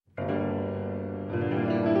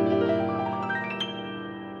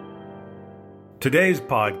Today's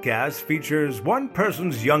podcast features one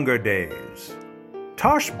person's younger days.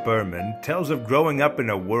 Tosh Berman tells of growing up in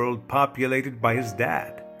a world populated by his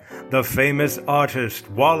dad, the famous artist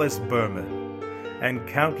Wallace Berman, and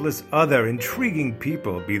countless other intriguing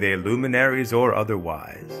people, be they luminaries or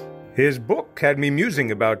otherwise. His book had me musing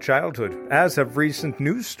about childhood, as have recent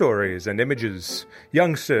news stories and images.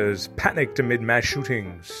 Youngsters panicked amid mass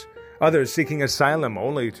shootings, others seeking asylum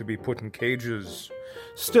only to be put in cages.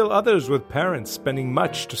 Still others with parents spending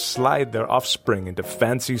much to slide their offspring into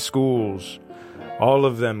fancy schools. All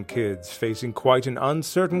of them kids facing quite an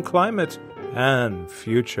uncertain climate and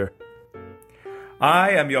future.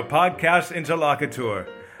 I am your podcast interlocutor,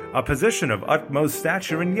 a position of utmost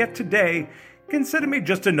stature, and yet today, consider me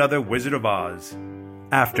just another Wizard of Oz.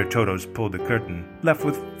 After Toto's pulled the curtain, left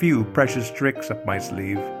with few precious tricks up my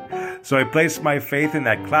sleeve. So I placed my faith in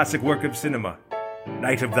that classic work of cinema,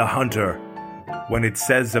 Night of the Hunter, when it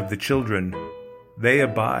says of the children, they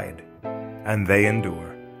abide and they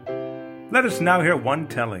endure. Let us now hear one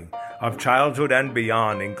telling of childhood and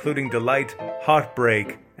beyond, including delight,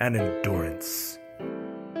 heartbreak, and endurance.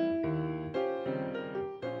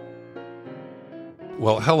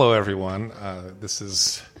 Well, hello, everyone. This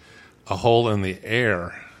is A Hole in the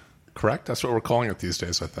Air, correct? That's what we're calling it these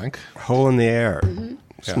days, I think. Hole in the Air. Mm-hmm.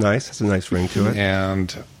 It's nice. It's a nice ring to it.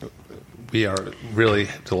 And we are really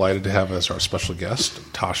delighted to have as our special guest,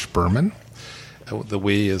 Tosh Berman. The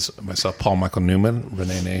we is myself, Paul Michael Newman,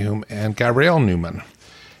 Renee Nahum, and Gabrielle Newman.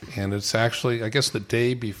 And it's actually, I guess, the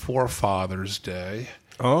day before Father's Day.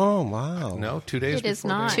 Oh, wow. No, 2 days before? It is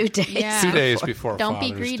not. Day? 2 days. Yeah. 2 days before Don't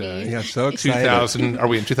Father's be greedy. Day. Yeah, so excited. Are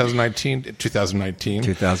we in 2019? 2019.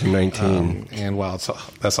 2019. And while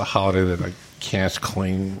that's a holiday that I can't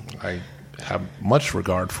claim I have much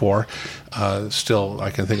regard for, still I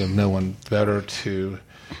can think of no one better to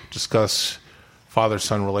discuss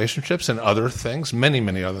father-son relationships and other things, many,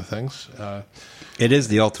 many other things. It is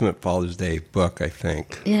the ultimate Father's Day book, I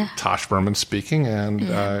think. Yeah. Tosh Berman speaking,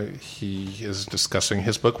 and he is discussing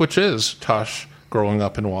his book, which is Tosh Growing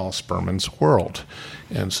Up in Wallace Berman's World.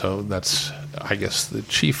 And so that's, I guess, the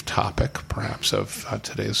chief topic, perhaps, of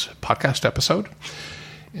today's podcast episode.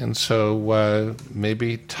 And so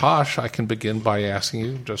maybe, Tosh, I can begin by asking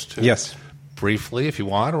you just to briefly, if you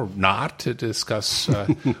want, or not, to discuss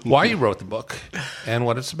why you wrote the book and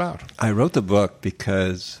what it's about. I wrote the book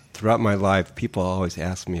because throughout my life, people always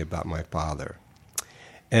ask me about my father.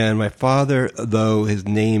 And my father, though his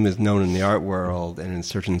name is known in the art world and in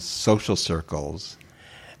certain social circles,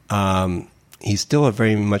 he's still a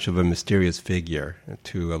very much of a mysterious figure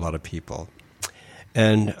to a lot of people.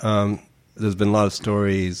 And there's been a lot of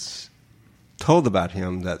stories told about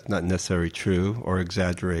him that's not necessarily true or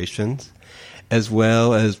exaggerations, as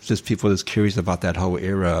well as just people that's curious about that whole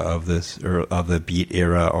era of this, or of the Beat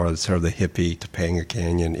era, or sort of the hippie Topanga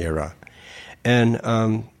Canyon era. And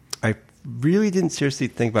I really didn't seriously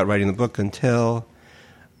think about writing the book until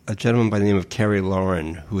a gentleman by the name of Kerry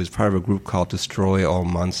Lauren, who is part of a group called Destroy All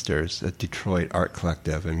Monsters, a Detroit art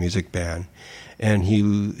collective and music band. And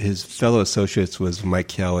his fellow associates was Mike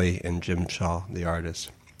Kelly and Jim Shaw, the artist.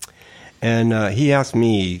 And he asked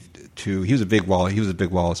me he was a big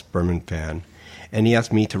Wallace Berman fan. And he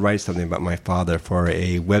asked me to write something about my father for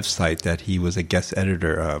a website that he was a guest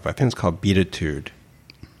editor of. I think it's called Beatitude.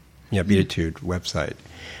 Yeah, Beatitude website.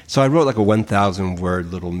 So I wrote like a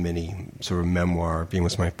 1,000-word little mini sort of memoir, being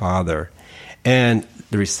with my father. And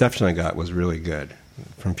the reception I got was really good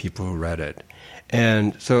from people who read it.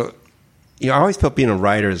 And so, I always felt being a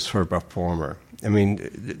writer is sort of a performer. I mean,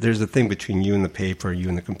 there's a thing between you and the paper, you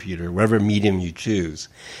and the computer, whatever medium you choose.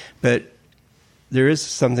 But there is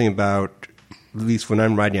something about, at least when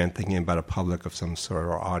I'm writing, I'm thinking about a public of some sort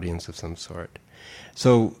or audience of some sort.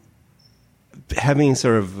 So having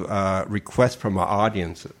sort of requests from an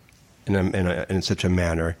audience in such a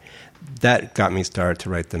manner, that got me started to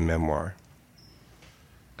write the memoir.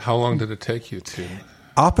 How long did it take you to?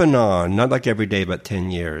 Off and on, not like every day, but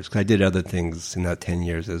 10 years. 'Cause I did other things in that 10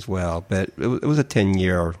 years as well. But it was a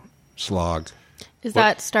 10-year slog. Is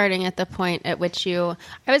that starting at the point at which I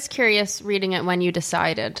was curious reading it when you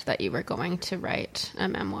decided that you were going to write a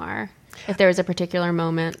memoir, if there was a particular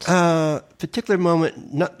moment. Particular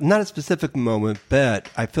moment, not a specific moment, but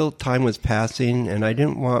I felt time was passing and I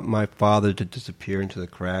didn't want my father to disappear into the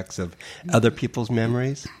cracks of other people's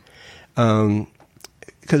memories.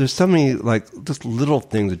 Because there's so many, like, just little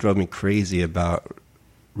things that drove me crazy about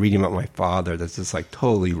reading about my father that's just, like,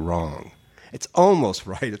 totally wrong. It's almost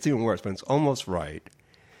right. It's even worse, but it's almost right.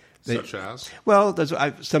 Such as? Well,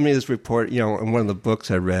 somebody this report, in one of the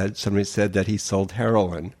books I read, somebody said that he sold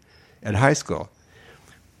heroin at high school.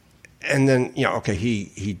 And then, okay,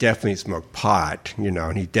 he definitely smoked pot,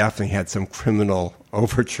 and he definitely had some criminal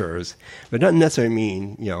overtures, but doesn't necessarily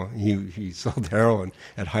mean, he sold heroin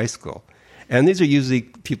at high school. And these are usually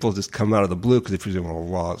people just come out of the blue because if you're doing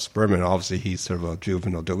Wallace Berman, obviously he's sort of a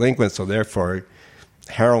juvenile delinquent, so therefore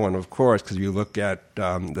heroin, of course, because you look at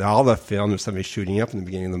all the film, there's somebody shooting up in the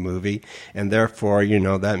beginning of the movie, and therefore,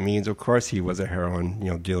 that means, of course, he was a heroin,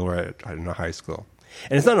 dealer at high school.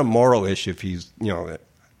 And it's not a moral issue if he's,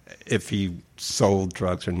 if he sold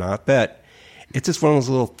drugs or not, but it's just one of those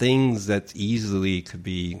little things that easily could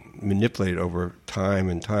be manipulated over time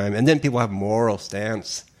and time. And then people have moral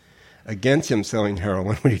stance against him selling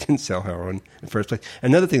heroin when he didn't sell heroin in the first place.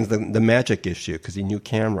 Another thing is the magic issue, because he knew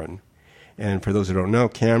Cameron. And for those who don't know,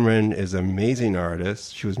 Cameron is an amazing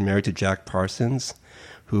artist. She was married to Jack Parsons,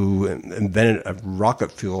 who invented a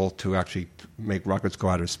rocket fuel to actually make rockets go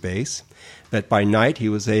out of space. But by night, he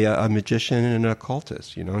was a magician and an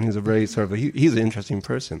occultist, and he's a very sort of he's an interesting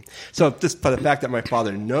person. So just by the fact that my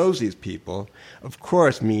father knows these people, of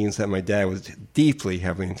course, means that my dad was deeply,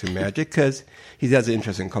 heavily into magic because he has an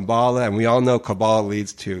interest in Kabbalah, and we all know Kabbalah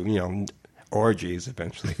leads to, orgies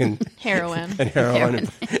eventually, and heroin,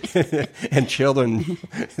 and children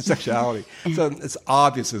sexuality. So it's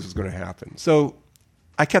obvious this was going to happen. So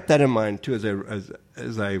I kept that in mind too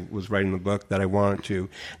as I was writing the book, that I wanted to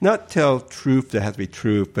not tell truth that has to be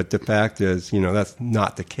truth, but the fact is, that's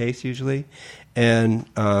not the case usually, and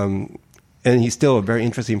he's still a very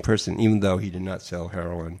interesting person, even though he did not sell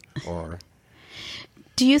heroin or.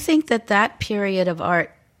 Do you think that period of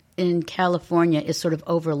art in California is sort of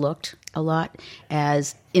overlooked a lot,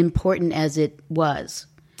 as important as it was?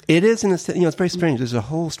 It is, in a sense, it's very strange. There's a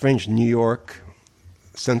whole strange New York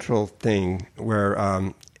central thing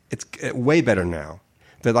where it's way better now.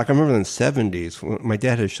 But I remember in the 70s, when my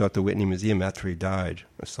dad had a show at the Whitney Museum after he died,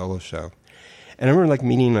 a solo show. And I remember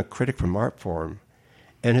meeting a critic from Artforum,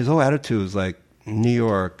 and his whole attitude was New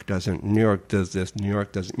York does this, New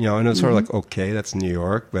York doesn't, and it was sort of okay, that's New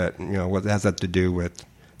York, but, what has that to do with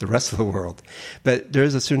the rest of the world? But there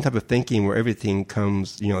is a certain type of thinking where everything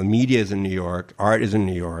comes, media is in New York, art is in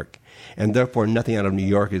New York, and therefore nothing out of New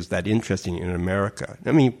York is that interesting in America.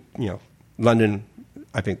 I mean, London,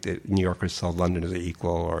 I think that New Yorkers saw London as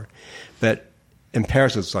equal, but in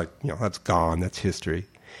Paris it's that's gone, that's history.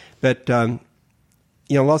 But,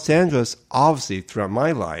 Los Angeles, obviously, throughout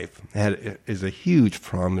my life, is a huge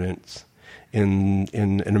prominence in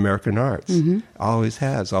American arts. Mm-hmm. Always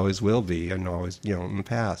has, always will be, and always, in the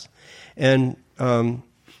past. And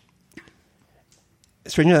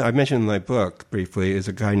strangely, I mentioned in my book briefly is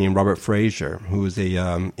a guy named Robert Fraser, who was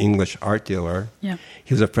a English art dealer. Yeah.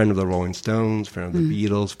 He was a friend of the Rolling Stones, friend of the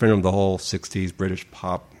Beatles, friend of the whole 60s British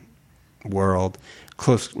pop world,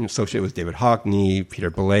 close associated with David Hockney, Peter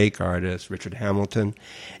Blake, artist, Richard Hamilton.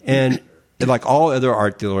 And like all other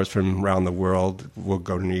art dealers from around the world will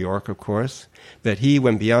go to New York, of course. But he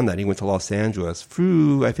went beyond that. He went to Los Angeles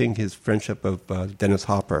through, I think, his friendship of Dennis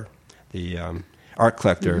Hopper, the art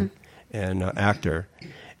collector and actor.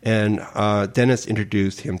 And Dennis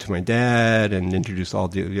introduced him to my dad and introduced all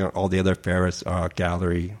the other Ferris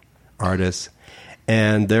gallery artists.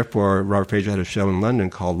 And therefore, Robert Fraser had a show in London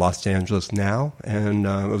called Los Angeles Now, and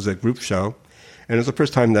it was a group show. And it was the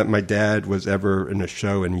first time that my dad was ever in a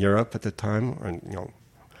show in Europe at the time, or,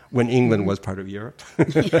 when England was part of Europe. We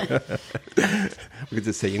could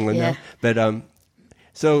just say England now. But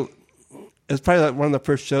so it was probably one of the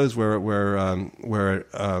first shows where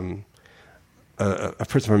a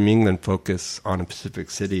person from England focused on a specific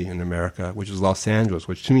city in America, which was Los Angeles,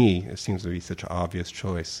 which to me it seems to be such an obvious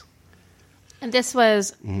choice. And this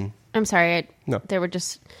was, I'm sorry, there were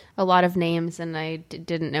just a lot of names, and I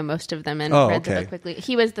didn't know most of them and read them quickly.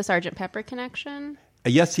 He was the Sgt. Pepper connection?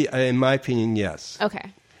 Yes, in my opinion, yes.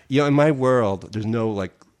 Okay. In my world, there's no,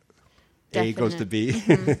 A goes to B.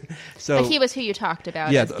 Mm-hmm. But he was who you talked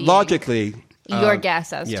about. Yeah, logically. Your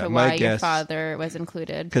guess as to why your father was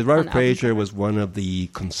included. Because Robert Fraser was one of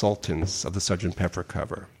the consultants of the Sgt. Pepper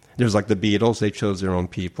cover. There's the Beatles, they chose their own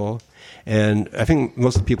people. And I think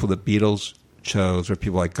most of the people the Beatles chose were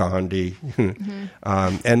people like Gandhi and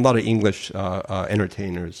a lot of English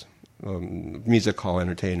entertainers, music hall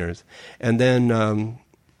entertainers. And then,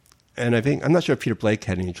 and I think, I'm not sure if Peter Blake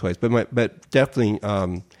had any choice, but definitely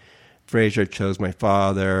Fraser chose my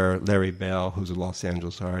father, Larry Bell, who's a Los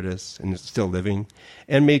Angeles artist and is still living,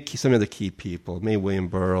 and maybe some of the key people, maybe William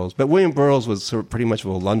Burroughs. But William Burroughs was sort of pretty much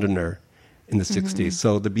of a Londoner in the 60s,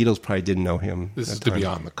 so the Beatles probably didn't know him. This is to be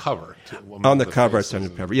on the cover. On the cover of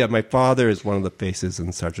Sgt. Pepper. Yeah, my father is one of the faces in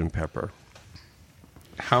Sgt. Pepper.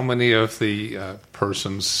 How many of the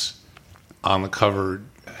persons on the cover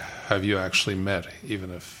have you actually met,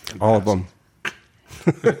 even if in All of passing?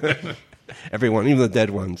 them. Everyone, even the dead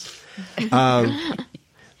ones.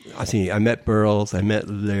 I see. I met Burroughs. I met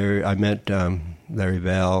Larry. I met Larry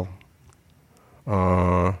Bell.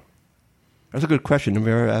 That's a good question. Never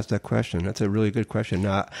ever asked that question. That's a really good question.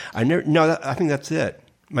 I never. No, I think that's it.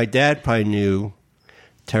 My dad probably knew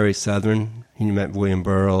Terry Southern. He met William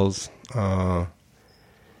Burroughs.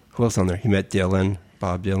 Who else on there? He met Dylan,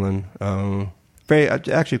 Bob Dylan.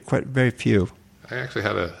 Very few. I actually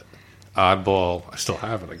had a oddball. I still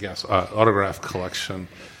have it, I guess. Autograph collection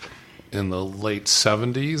in the late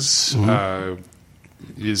 70s,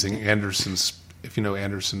 using Anderson's. If you know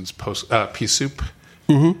Anderson's Pea Soup.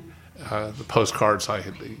 Mm-hmm. The postcards, I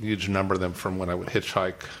had a huge number of them from when I would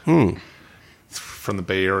hitchhike from the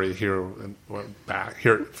Bay Area here and back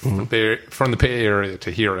here from the Bay Area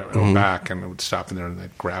to here and back, and I would stop in there and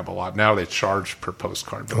they'd grab a lot. Now they charge per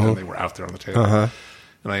postcard, but then they were out there on the table, and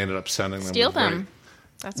I ended up sending them. Steal them.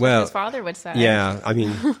 That's what his father would say. Yeah, I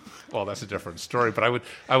mean, well, that's a different story. But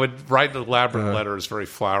I would write elaborate letters, very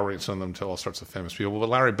flowery, and send them to all sorts of famous people. But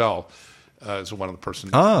Larry Bell is one of the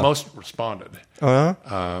persons most responded.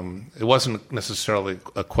 It wasn't necessarily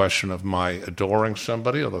a question of my adoring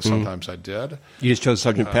somebody, although sometimes I did. You just chose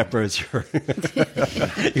Sgt. Pepper as your.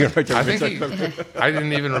 I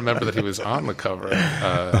didn't even remember that he was on the cover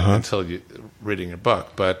until reading your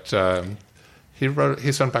book. But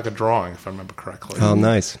he sent back a drawing, if I remember correctly. Oh,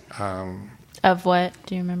 nice. Of what?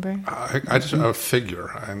 Do you remember? I just a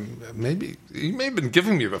figure, and maybe he may have been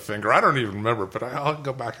giving me the finger. I don't even remember, but I'll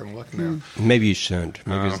go back and look now. Maybe you shouldn't.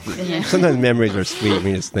 Sometimes memories are sweet when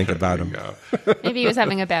you just think about them. Maybe he was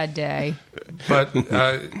having a bad day. But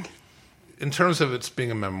in terms of its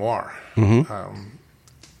being a memoir,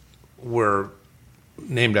 we're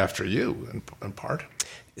named after you in part.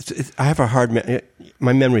 I have a hard.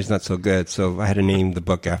 My memory's not so good, so I had to name the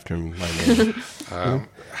book after my name.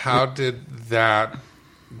 How did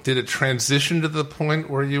it transition to the point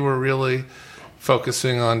where you were really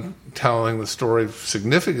focusing on telling the story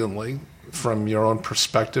significantly from your own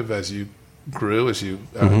perspective as you grew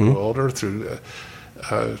older through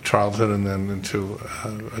childhood and then into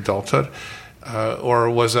adulthood? Or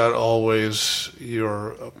was that always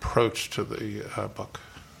your approach to the book?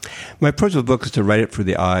 My approach to the book is to write it through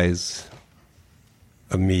the eyes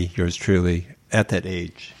of me, yours truly, at that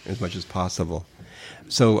age, as much as possible.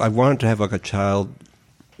 So I wanted to have like a child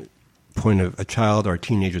or a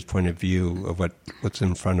teenager's point of view of what's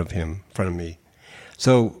in front of me.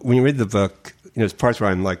 So when you read the book, there's parts where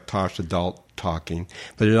I'm like Tosh adult talking,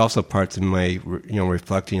 but there's also parts of my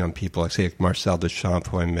reflecting on people. Like say Marcel Duchamp,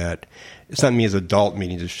 who I met. It's not me as an adult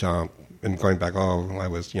meeting Duchamp and going back. Oh, I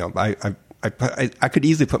was I could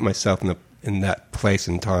easily put myself in that place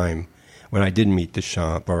and time when I did meet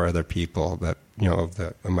Duchamp or other people that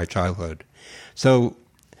of my childhood. So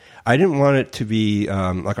I didn't want it to be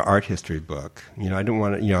like an art history book. I didn't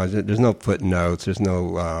want it. There's no footnotes. There's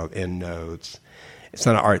no endnotes. It's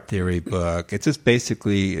not an art theory book. It's just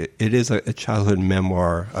basically it is a childhood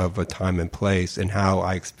memoir of a time and place and how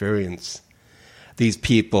I experience these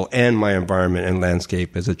people and my environment and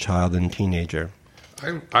landscape as a child and teenager.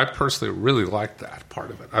 I personally really like that part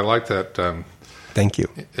of it. I like that. Thank you.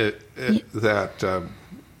 That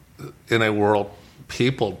in a world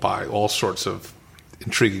peopled by all sorts of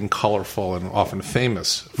intriguing, colorful, and often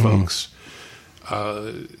famous folks,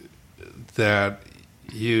 that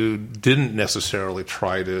you didn't necessarily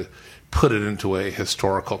try to put it into a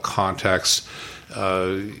historical context.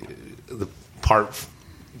 The part,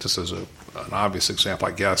 just as an obvious example,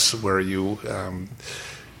 I guess, where you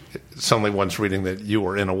suddenly one's reading that you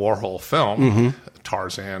were in a Warhol film,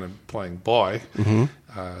 Tarzan and playing boy.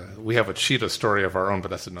 We have a cheetah story of our own,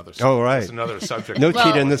 but that's another. Oh, right. That's another subject. No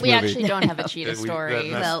cheetah in this movie. We actually don't have a cheetah story.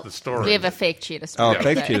 That's the story. We have a fake cheetah story. Oh,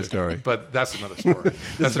 fake cheetah story. But that's another story.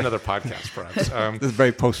 That's another podcast, perhaps. This is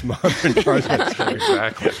very postmodern Tarzan story.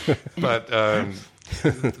 Exactly. But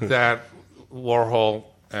that Warhol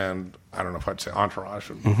and I don't know if I'd say entourage,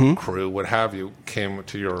 crew, what have you, came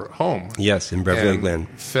to your home. Yes, in Beverly Glen.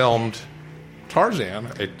 Filmed Tarzan,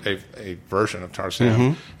 a version of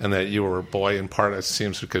Tarzan, and that you were a boy in part, it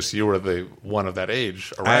seems, because you were the one of that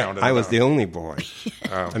age around. I was the only boy.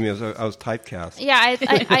 I mean, I was typecast. Yeah,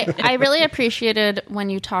 I really appreciated when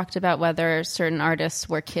you talked about whether certain artists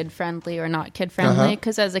were kid-friendly or not kid-friendly,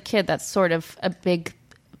 because as a kid, that's sort of a big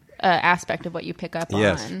aspect of what you pick up on.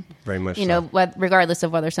 Yes, very much regardless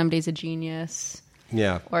of whether somebody's a genius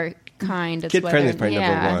or kind. Kid-friendly is probably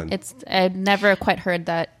number one. I've never quite heard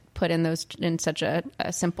that put in such a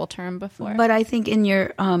simple term before. But I think in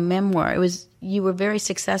your memoir, you were very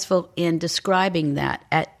successful in describing that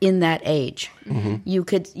in that age. Mm-hmm.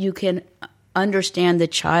 You can understand the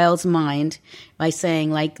child's mind by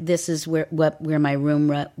saying, like, this is where my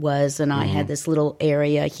room was, and I had this little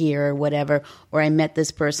area here or whatever, or I met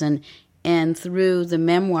this person, and through the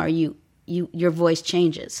memoir, your voice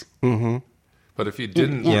changes. Mm-hmm. But if you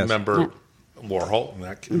didn't remember Warhol,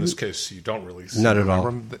 in this case, you don't really not at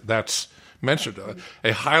all. That's mentioned.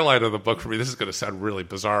 A highlight of the book for me, this is going to sound really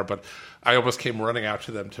bizarre, but I almost came running out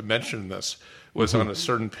to them to mention this, was on a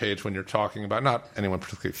certain page when you're talking about, not anyone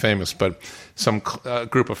particularly famous, but some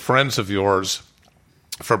group of friends of yours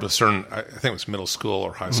from a certain, I think it was middle school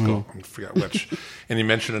or high school, I forget which, and you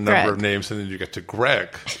mentioned a number of names, and then you get to Greg.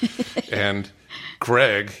 And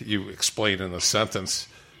Greg, you explained in a sentence,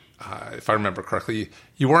 if I remember correctly,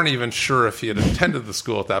 you weren't even sure if he had attended the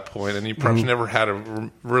school at that point, and you perhaps never had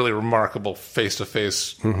a really remarkable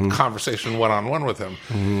face-to-face conversation one-on-one with him.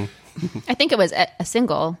 Mm-hmm. I think it was a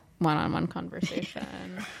single one-on-one conversation.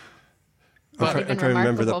 I'm trying to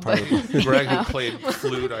remember that part. Greg, who played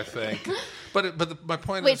flute, I think. But my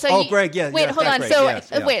point is... Greg, yeah. Wait, hold on. Greg, so,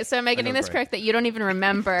 yes. So am I getting this Greg. correct, that you don't even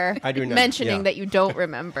remember I do not, mentioning that you don't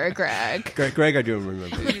remember Greg? Greg, I do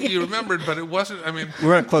remember. You remembered, but it wasn't, I mean... We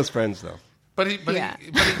weren't close friends, though. But he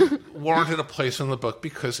warranted a place in the book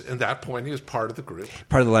because at that point he was part of the group.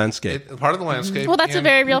 Part of the landscape. Part of the landscape. Well, that's a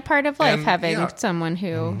very real part of life, having yeah. someone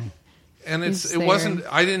who... And it wasn't,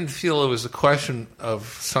 I didn't feel it was a question of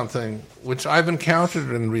something which I've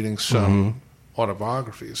encountered in reading some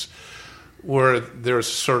autobiographies, where there's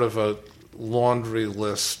sort of a laundry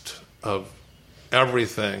list of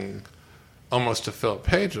everything almost to fill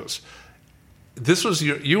pages. This was,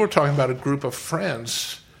 you were talking about a group of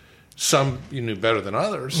friends, some you knew better than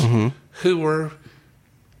others, who were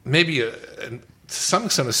maybe to some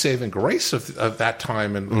extent a saving grace of that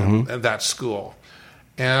time and that school.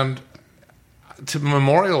 And to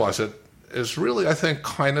memorialize it is really, I think,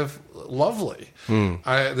 kind of lovely.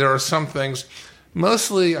 There are some things,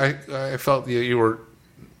 mostly I felt you were,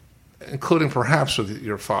 including perhaps with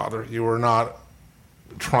your father, you were not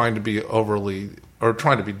trying to be overly, or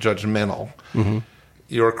trying to be judgmental.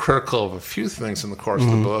 You were critical of a few things in the course of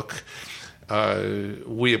the book.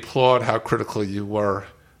 We applaud how critical you were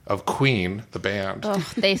of Queen, the band. Oh,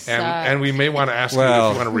 they suck. And we may want to ask you if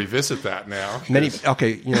you want to revisit that now.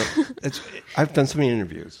 I've done so many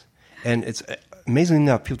interviews, and it's amazingly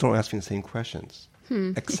enough, people don't ask me the same questions,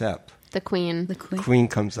 except the Queen. Queen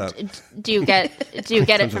comes up. Do you get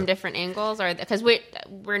it from different angles, or because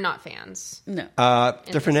we're not fans? No,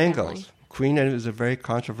 different angles. Queen is a very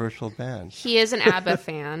controversial band. He is an ABBA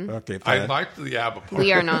fan. Okay, I liked the ABBA part.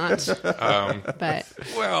 We are not. But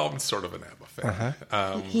I'm sort of an ABBA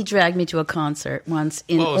fan. He dragged me to a concert once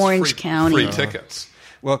in Orange County. Free tickets.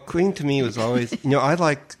 Well, Queen to me was always, I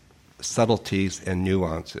like subtleties and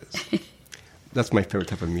nuances. That's my favorite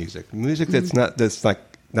type of music. Music that's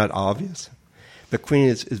not obvious. But Queen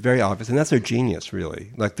is very obvious, and that's their genius,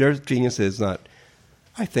 really. Like, their genius is not,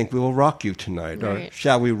 I think we will rock you tonight, or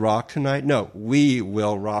shall we rock tonight? No, we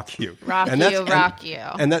will rock you. Rock you.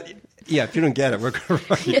 And that, if you don't get it, we're going to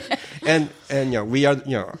rock you. And we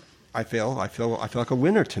are, I feel like a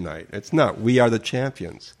winner tonight. It's not. We are the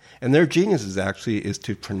champions. And their genius is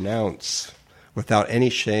to pronounce without any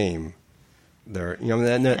shame.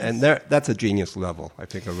 That's a genius level, I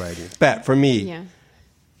think, of writing. But for me,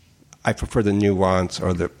 I prefer the nuance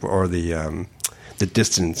or the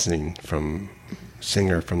distancing from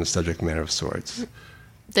singer from the subject matter of sorts.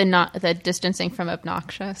 The distancing from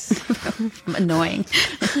obnoxious, from annoying.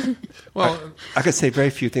 Well, I could say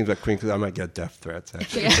very few things about Queen because I might get death threats.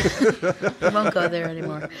 Actually, we won't go there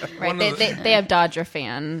anymore. Right? They have Dodger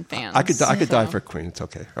fans. I could die for Queen. It's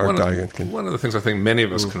okay. One of the things I think many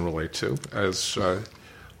of us can relate to is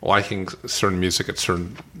liking certain music at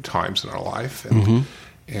certain times in our life,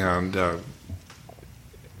 and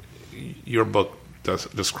your book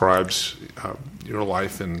describes your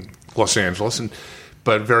life in Los Angeles,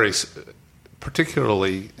 but very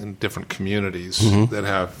particularly in different communities that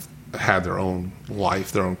have had their own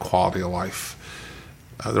life, their own quality of life,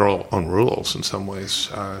 their own rules in some ways,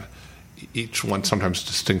 each one sometimes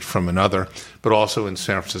distinct from another, but also in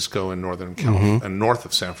San Francisco and Northern California and north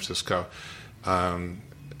of San Francisco.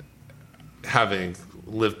 Having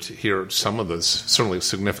lived here, some of this, certainly a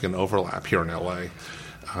significant overlap here in L.A.,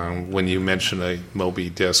 when you mention a Moby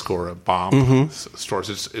Disc or a Bomb stores,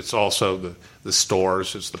 it's also the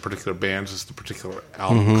stores, it's the particular bands, it's the particular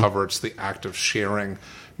album cover, it's the act of sharing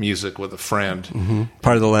music with a friend.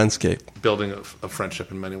 Part of the landscape. Building a friendship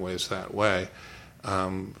in many ways that way.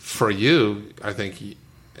 For you, I think,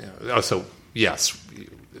 So yes,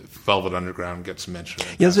 Velvet Underground gets mentioned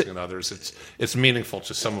in Yes, passing, and others. It's meaningful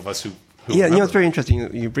to some of us who Yeah, remember. it's very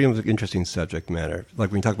interesting. You bring up an interesting subject matter.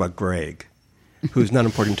 Like when you talk about Greg, who's not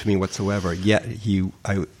important to me whatsoever, yet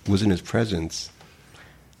I was in his presence,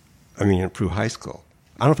 through high school.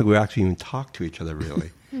 I don't think we actually even talked to each other,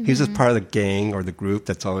 really. He's just part of the gang or the group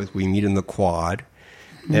that's always, we meet in the quad,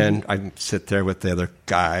 and I sit there with the other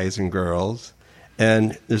guys and girls,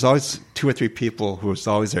 and there's always 2 or 3 people who are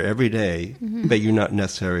always there every day, but you not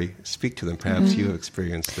necessarily speak to them. Perhaps you have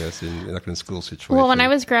experienced this in a school situation. Well, when I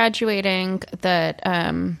was graduating,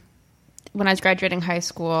 when I was graduating high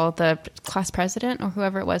school, the class president or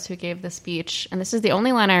whoever it was who gave the speech, and this is the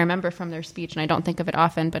only line I remember from their speech, and I don't think of it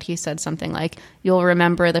often, but he said something like, "You'll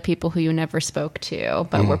remember the people who you never spoke to,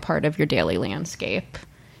 but were part of your daily landscape."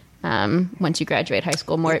 Once you graduate high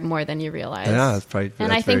school, more than you realize. Yeah, that's probably.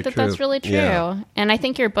 And I think that's really true. Yeah. And I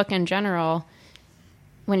think your book in general,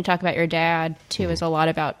 when you talk about your dad too, is a lot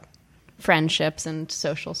about friendships and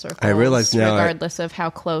social circles. I realize now, regardless of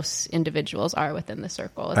how close individuals are within the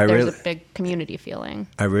circle, there's a big community feeling.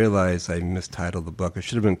 I realize I mistitled the book. It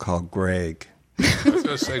should have been called Greg. I was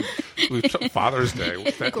going to say, we took Father's Day.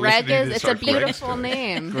 Greg it's a beautiful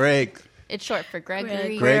name. Greg. It's short for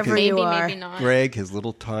Gregory. Greg, wherever you are. Maybe not. Greg, his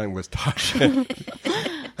little time was Tasha.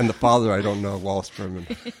 And the father, I don't know, Wallace Berman.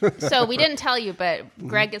 So we didn't tell you, but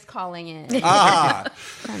Greg is calling in.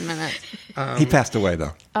 10 minutes. He passed away,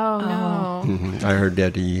 though. Oh, no. I heard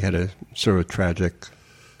that he had a sort of tragic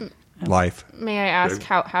life. May I ask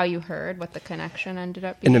how you heard, what the connection ended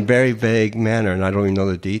up being? In a very vague manner, and I don't even know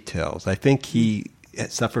the details. I think he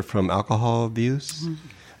suffered from alcohol abuse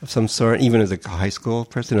of some sort, even as a high school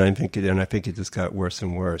person. I think it just got worse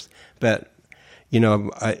and worse. But when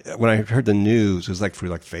I heard the news, it was like through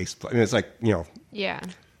Facebook. It's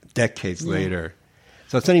decades later.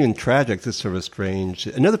 So it's not even tragic. It's just sort of strange.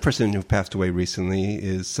 Another person who passed away recently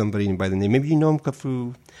is somebody by the name. Maybe you know him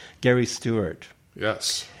through Gary Stewart.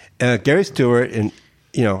 Yes. Gary Stewart, and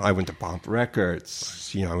I went to Bomb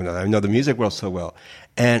Records. I know the music world so well.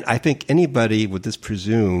 And I think anybody would just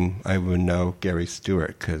presume I would know Gary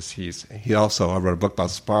Stewart because I wrote a book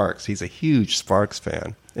about Sparks. He's a huge Sparks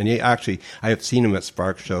fan. And I have seen him at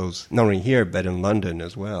Sparks shows, not only here, but in London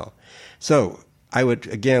as well. So I would,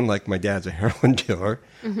 again, like my dad's a heroin dealer,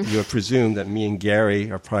 you would presume that me and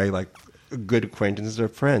Gary are probably like good acquaintances or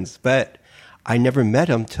friends. But I never met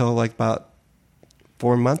him till about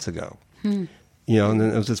 4 months ago. And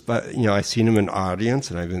then it was just, I seen him in the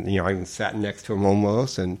audience, and I even sat next to him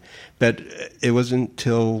almost, but it wasn't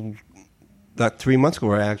until 3 months ago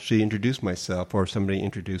where I actually introduced myself, or somebody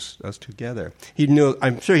introduced us together.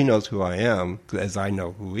 I'm sure he knows who I am, as I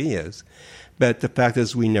know who he is, but the fact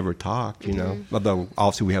is we never talked, although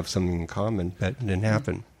obviously we have something in common, but it didn't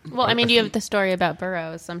happen. Well, you have the story about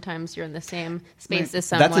Burroughs. Sometimes you're in the same space as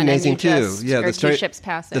someone. That's amazing too. The story, ships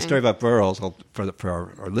passing. The story about Burroughs,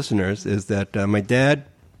 for our listeners, is that my dad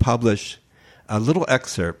published a little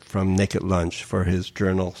excerpt from Naked Lunch for his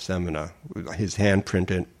journal Semina, his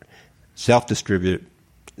hand-printed, self-distributed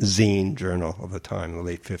zine journal of the time, in the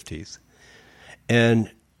late 50s. And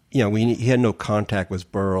he had no contact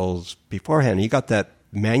with Burroughs beforehand. He got that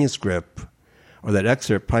manuscript or that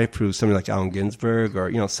excerpt probably through somebody like Allen Ginsberg,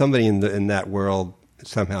 or somebody in that world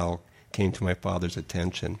somehow came to my father's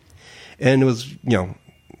attention. And it was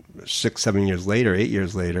 6-7 years later, 8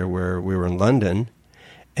 years later, where we were in London,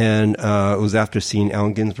 and it was after seeing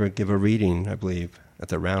Allen Ginsberg give a reading, I believe, at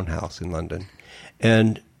the Roundhouse in London.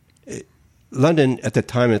 And London at the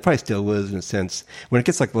time, it probably still was in a sense, when it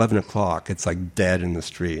gets 11 o'clock, it's dead in the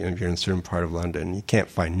street. And if you're in a certain part of London, you can't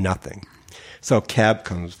find nothing. So a cab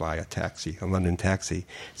comes by, a London taxi.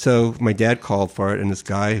 So my dad called for it, and this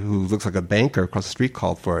guy who looks like a banker across the street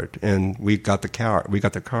called for it, and we got the car.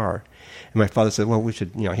 And my father said, well, we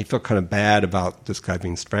should, he felt kind of bad about this guy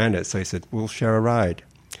being stranded. So he said, we'll share a ride.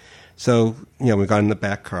 So, we got in the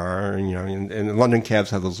back car, and London cabs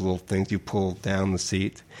have those little things you pull down the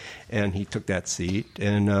seat, and he took that seat,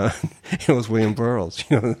 and it was William Burroughs.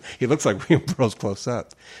 He looks like William Burroughs close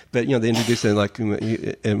up. But, they introduced him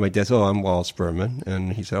and my dad said, oh, I'm Wallace Berman,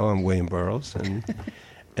 and he said, oh, I'm William Burroughs,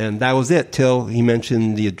 and that was it till he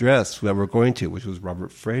mentioned the address that we're going to, which was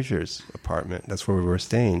Robert Fraser's apartment. That's where we were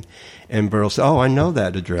staying. And Burroughs said, oh, I know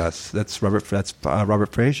that address. That's Robert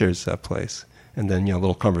Fraser's place. And then, a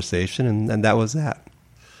little conversation, and that was that.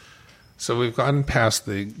 So we've gotten past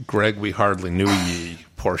the Greg we hardly knew ye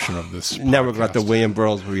portion of this podcast. Now we've got the William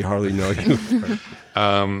Burroughs we hardly know you.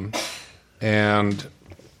 And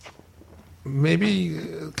maybe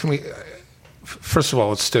can we First of all,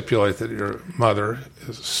 let's stipulate that your mother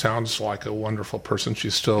sounds like a wonderful person.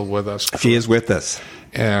 She's still with us. She is with us.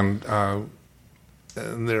 And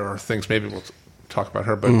there are things, maybe we'll talk about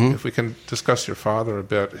her, but if we can discuss your father a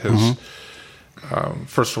bit. His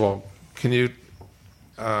first of all, can you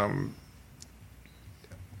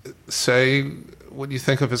say what you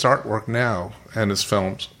think of his artwork now and his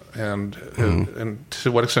films? And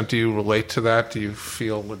to what extent do you relate to that? Do you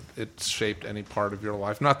feel it's shaped any part of your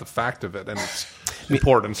life? Not the fact of it and its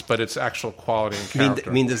importance, but its actual quality and character.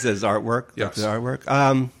 I mean this is artwork? Yes. The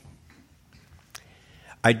artwork?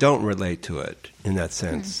 I don't relate to it in that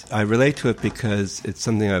sense. I relate to it because it's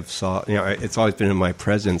something I've saw. It's always been in my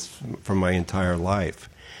presence for my entire life.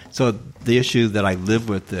 So the issue that I live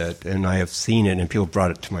with it, and I have seen it, and people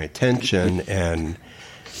brought it to my attention, and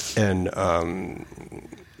it's in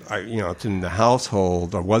the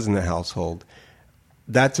household or was in the household.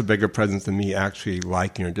 That's a bigger presence than me actually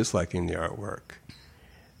liking or disliking the artwork.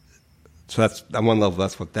 So that's on one level.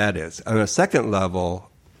 That's what that is. On a second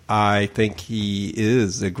level, I think he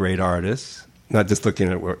is a great artist. Not just looking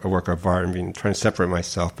at a work of art and trying to separate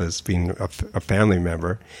myself as being a family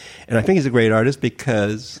member. And I think he's a great artist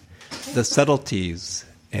because the subtleties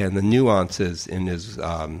and the nuances in his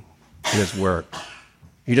work.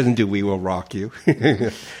 He doesn't do "We Will Rock You."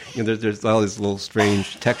 There's all these little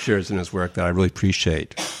strange textures in his work that I really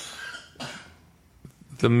appreciate.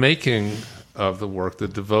 The making of the work, the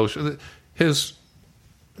devotion,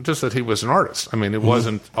 just that he was an artist. I mean, it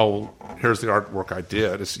wasn't, here's the artwork I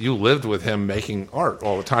did. You lived with him making art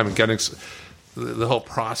all the time and getting the whole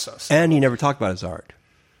process. And he never talked about his art.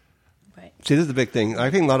 Right. See, this is the big thing. I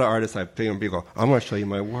think a lot of artists, I think people go, I want to show you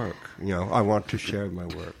my work. I want to share my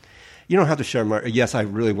work. You don't have to share my... Yes, I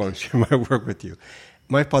really want to share my work with you.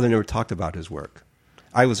 My father never talked about his work.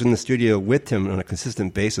 I was in the studio with him on a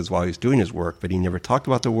consistent basis while he was doing his work, but he never talked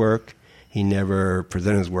about the work. He never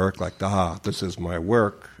presented his work like, this is my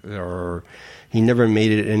work. Or he never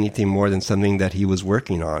made it anything more than something that he was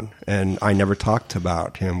working on. And I never talked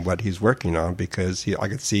about him, what he's working on, because I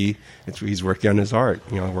could see he's working on his art,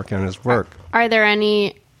 working on his work. Are there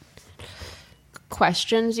any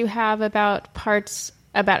questions you have about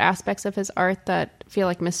aspects of his art that feel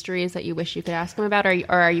like mysteries that you wish you could ask him about, or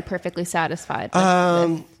are you perfectly satisfied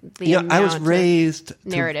with the amount I was raised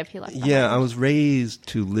narrative he left behind? Yeah, I was raised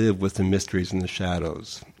to live with the mysteries and the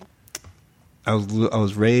shadows. I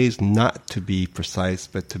was raised not to be precise,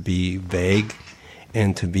 but to be vague,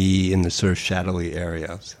 and to be in the sort of shadowy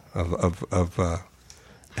areas of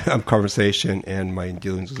conversation and my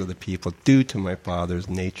dealings with other people due to my father's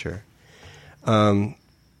nature. I'm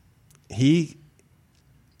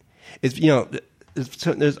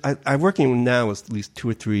working now with at least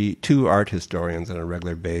two art historians on a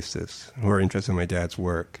regular basis who are interested in my dad's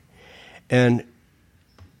work. And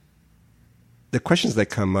the questions that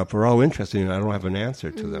come up are all interesting, and I don't have an answer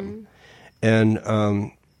to them. And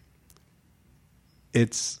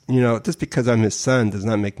it's, just because I'm his son does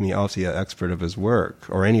not make me obviously an expert of his work,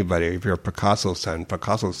 or anybody. If you're Picasso's son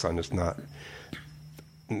is not...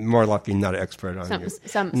 more likely not an expert on you.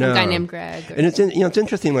 Some guy named Greg. And it's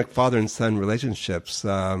interesting, like father and son relationships.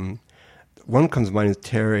 One comes to mind is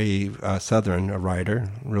Terry Southern, a writer,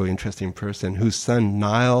 really interesting person, whose son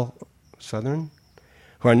Niall Southern,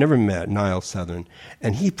 who I never met, Niall Southern,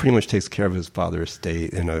 and he pretty much takes care of his father's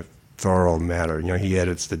estate in a thorough manner. He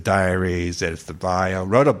edits the diaries, edits the bio,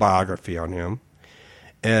 wrote a biography on him,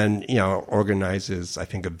 and organizes, I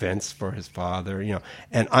think, events for his father.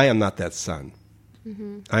 And I am not that son.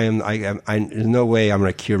 There's no way I'm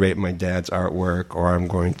going to curate my dad's artwork, or I'm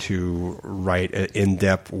going to write an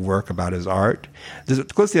in-depth work about his art. The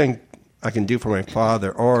closest thing I can do for my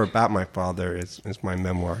father or about my father is my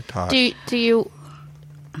memoir, Tosh.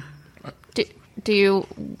 Do you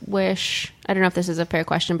wish, I don't know if this is a fair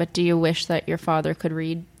question, but do you wish that your father could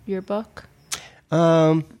read your book?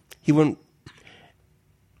 He wouldn't.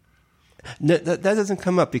 That doesn't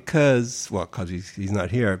come up because he's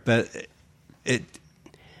not here, but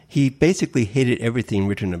he basically hated everything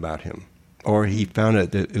written about him, or he found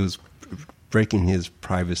that it was breaking his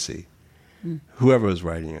privacy. Whoever was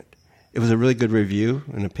writing it, it was a really good review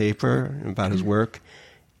in a paper about his work.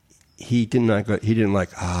 He didn't like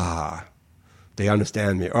they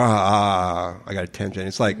understand me. I got attention.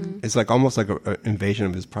 It's like almost like an invasion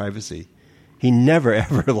of his privacy. He never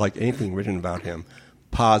ever liked anything written about him,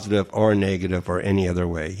 positive or negative or any other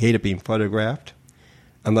way. He hated being photographed,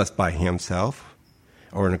 unless by himself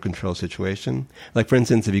or in a controlled situation. Like, for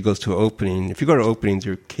instance, if he goes to an opening, if you go to openings,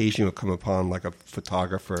 you occasionally will come upon like a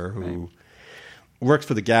photographer who works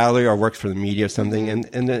for the gallery or works for the media or something. And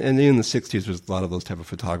in the 60s, there's a lot of those type of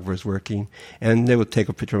photographers working. And they would take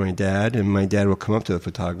a picture of my dad, and my dad would come up to the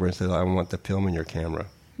photographer and say, I want the film in your camera.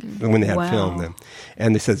 When they had filmed them.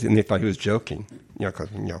 And they thought he was joking. Because,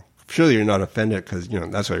 surely you're not offended because,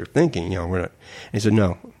 that's what you're thinking. We're not. And he said,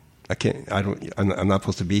 no, I can't, I'm not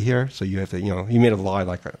supposed to be here. So you have to, he made a lie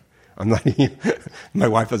like I'm not, my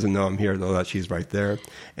wife doesn't know I'm here, though that she's right there.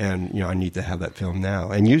 And, I need to have that film now.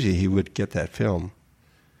 And usually he would get that film.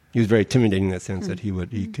 He was very intimidating in that sense that he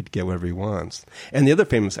could get whatever he wants. And the other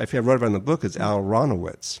famous, I wrote about in the book, is Al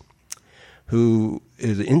Ronowitz, who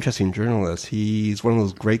is an interesting journalist. He's one of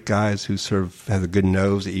those great guys who sort of has a good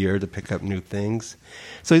nose, ear to pick up new things.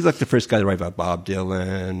 So he's like the first guy to write about Bob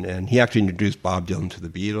Dylan, and he actually introduced Bob Dylan to the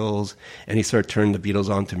Beatles, and he sort of turned the Beatles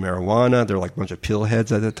on to marijuana. They were like a bunch of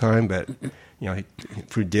pillheads at the time, but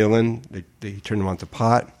through Dylan, they turned them on to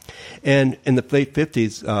pot. And in the late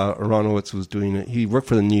 50s, Aronowitz was he worked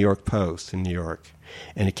for the New York Post in New York.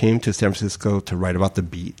 And he came to San Francisco to write about the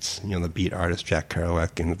Beats, the Beat artists, Jack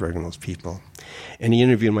Kerouac, Ginsberg, and those people. And he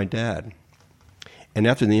interviewed my dad. And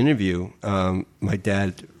after the interview, my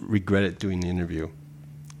dad regretted doing the interview.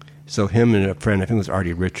 So him and a friend, I think it was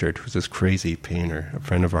Artie Richard, who's this crazy painter, a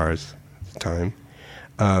friend of ours at the time,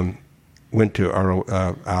 went to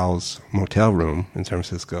Al's motel room in San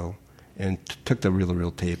Francisco and took the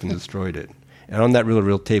reel-to-reel tape and destroyed it. And on that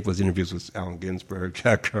reel-to-reel tape was interviews with Allen Ginsberg,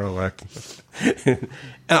 Jack Kerouac.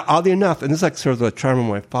 Oddly enough, and this is like sort of the charm of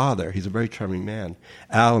my father. He's a very charming man.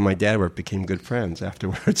 Al and my dad became good friends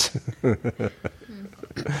afterwards.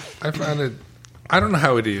 I found it, I don't know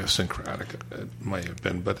how idiosyncratic it might have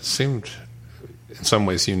been, but it seemed in some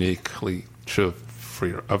ways uniquely true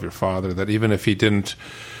of your father, that even if he didn't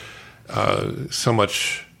so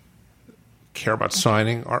much care about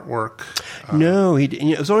signing artwork? No,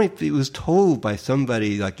 it was told by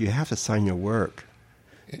somebody, like, you have to sign your work.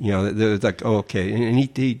 It was like, oh, okay. And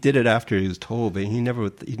he did it after he was told, but he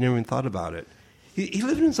never even thought about it. He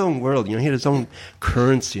lived in his own world. He had his own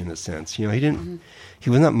currency in a sense. He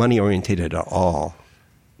was not money orientated at all.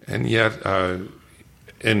 And yet,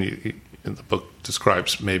 in the book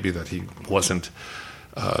describes maybe that he wasn't.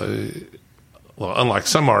 Well, unlike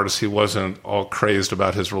some artists, he wasn't all crazed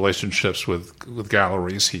about his relationships with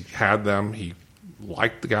galleries. He had them. He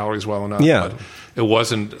liked the galleries well enough. Yeah. But it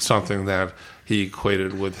wasn't something that he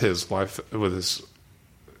equated with his life, with his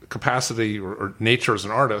capacity or nature as an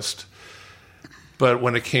artist. But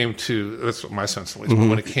when it came to, that's my sense at least, but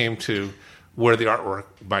when it came to where the artwork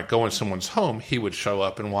might go in someone's home, he would show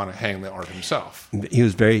up and want to hang the art himself.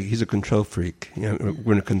 He's a control freak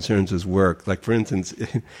when it concerns his work. Like, for instance,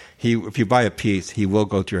 if you buy a piece, he will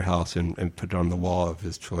go to your house and put it on the wall of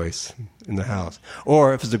his choice in the house.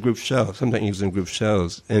 Or if it's a group show, sometimes he was in group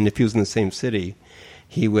shows, and if he was in the same city,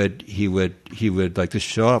 he would like just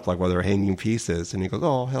show up like while they're hanging pieces, and he goes,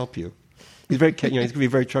 "Oh, I'll help you." He's very, he's going to be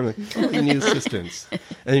very charming. You need assistance,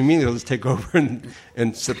 and immediately he'll just take over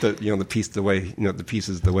and set the piece the way the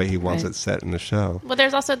pieces the way he wants it set in the show. Well,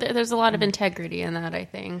 there's a lot of integrity in that, I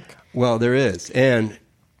think. Well, there is, and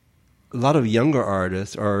a lot of younger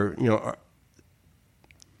artists are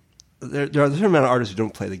there are a certain amount of artists who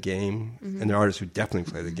don't play the game, and there are artists who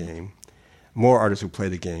definitely play the game. More artists who play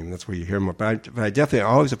the game. That's where you hear more. But I definitely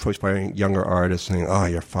always approach by younger artists saying, "Oh,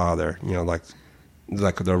 your father,"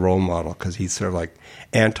 like the role model, because he's sort of like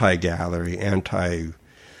anti-gallery,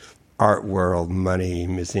 anti-art world, money,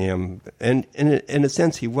 museum. And in a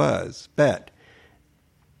sense he was, but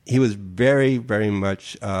he was very, very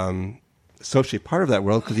much socially part of that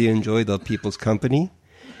world because he enjoyed the people's company.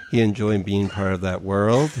 He enjoyed being part of that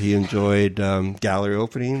world. He enjoyed gallery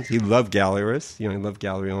openings. He loved gallerists. He loved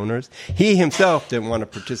gallery owners. He himself didn't want to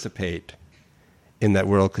participate in that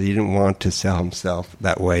world because he didn't want to sell himself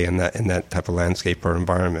that way in that type of landscape or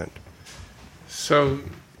environment. So,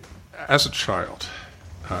 as a child,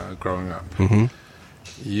 growing up,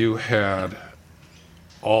 you had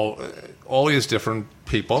all these different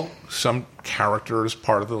people, some characters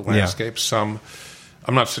part of the landscape, some,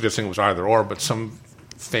 I'm not suggesting it was either or, but some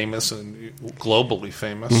famous and globally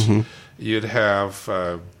famous. You'd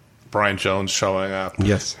have Brian Jones showing up.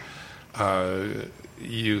 Yes.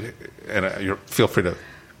 You feel free to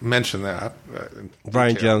mention that.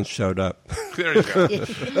 Brian Jones showed up. There you go.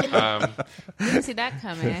 Didn't see that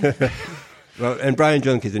coming. Well, and Brian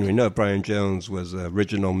Jones, because you know, Brian Jones was an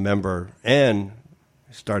original member and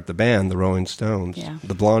started the band, the Rolling Stones. Yeah.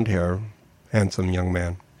 The blonde hair, handsome young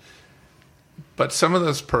man. But some of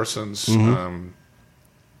those persons,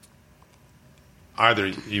 either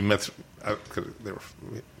you met,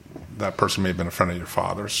 that person may have been a friend of your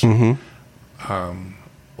father's.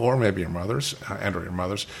 Or maybe your mother's, and or your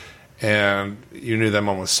mother's, and you knew them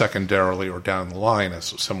almost secondarily or down the line as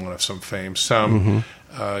someone of some fame. Some,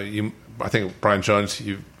 I think Brian Jones,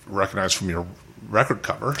 you recognize from your record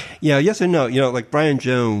cover. Yeah, yes and no. Like Brian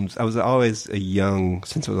Jones, I was always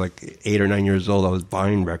since I was like 8 or 9 years old, I was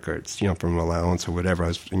buying records, from allowance or whatever. I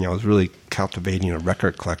was really cultivating a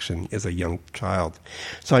record collection as a young child.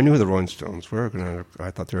 So I knew who the Rolling Stones were, and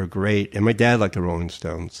I thought they were great. And my dad liked the Rolling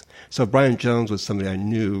Stones. So Brian Jones was somebody I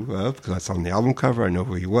knew of because I saw him on the album cover. I know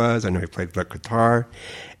who he was. I know he played guitar.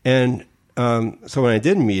 And so when I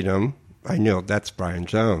did meet him, I knew that's Brian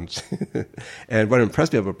Jones. And what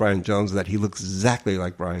impressed me about Brian Jones is that he looks exactly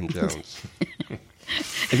like Brian Jones.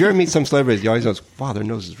 If you ever meet some celebrities, you always know, wow, their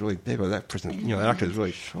nose is really big, or that person, that actor is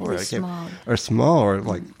really short. Or small, or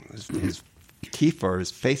like his teeth or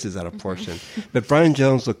his face is out of proportion. But Brian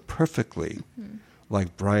Jones looked perfectly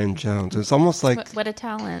like Brian Jones. It's almost like... What a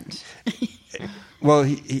talent. Well,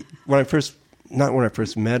 when I first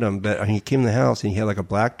met him, but he came in the house and he had like a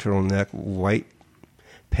black turtleneck, white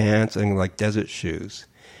pants, and like desert shoes,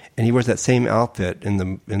 and he wears that same outfit on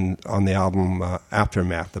the album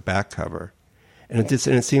Aftermath, the back cover, and it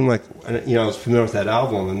seemed like I was familiar with that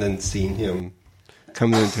album, and then seeing him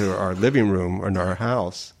coming into our living room or in our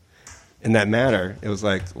house in that manner, it was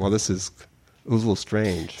like, well, it was a little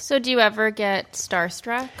strange. So, do you ever get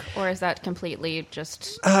starstruck, or is that completely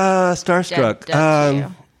just starstruck? Dead to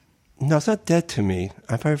you? No, it's not dead to me.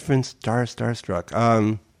 I've ever been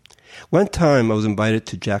starstruck. One time I was invited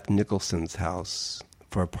to Jack Nicholson's house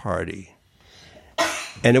for a party.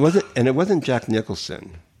 And it wasn't Jack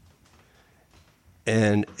Nicholson.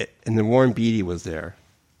 And then Warren Beatty was there.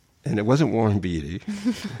 And it wasn't Warren Beatty.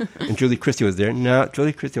 And Julie Christie was there. No,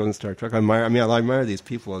 Julie Christie wasn't Star Trek. I admire these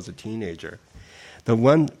people as a teenager. The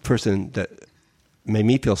one person that made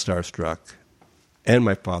me feel starstruck, and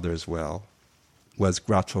my father as well, was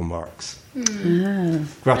Groucho Marx.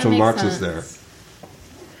 Groucho Marx was there.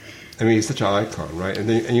 I mean, he's such an icon, right?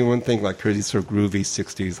 And you wouldn't think like crazy sort of groovy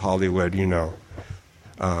 60s Hollywood, or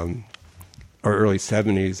early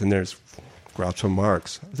 70s, and there's Groucho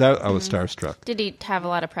Marx. I was starstruck. Did he have a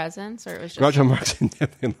lot of presence, or it was just Groucho Marx?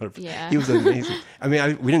 Yeah. He was amazing. I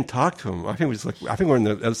mean, we didn't talk to him. I think we're on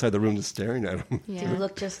the other side of the room just staring at him. Did he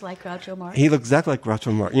look just like Groucho Marx? He looked exactly like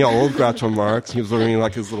Groucho Marx. Old Groucho Marx. He was wearing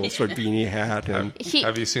like his little sort of beanie hat. And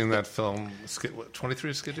have you seen that film,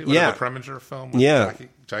 23 Skiddy? Yeah. The Preminger film with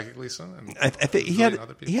Jackie Gleason? And I think he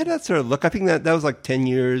had that sort of look. I think that was like 10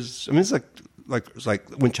 years. I mean, it's like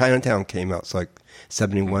when Chinatown came out. It's like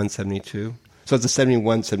 71, 72. So it's a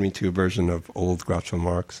 71, 72 version of old Groucho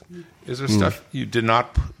Marx. Is there stuff you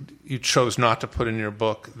chose not to put in your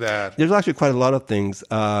book that... There's actually quite a lot of things,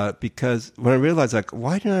 because when I realized, like,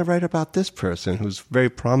 why didn't I write about this person who's very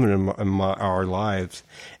prominent in our lives?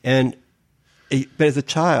 But as a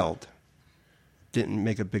child, didn't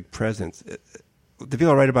make a big presence. The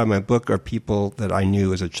people I write about in my book are people that I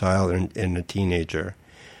knew as a child and a teenager,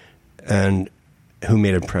 and who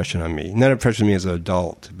made an impression on me. Not an impression on me as an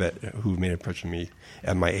adult, but who made an impression on me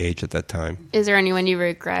at my age at that time. Is there anyone you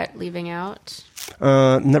regret leaving out?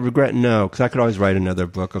 Not regret, no, because I could always write another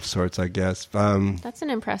book of sorts, I guess. That's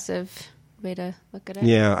an impressive way to look at it.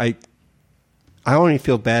 Yeah, I only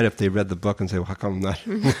feel bad if they read the book and say, well, how come I'm not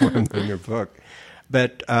in your book?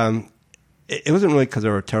 But it wasn't really because they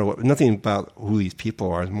were terrible. Nothing about who these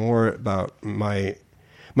people are. It's more about my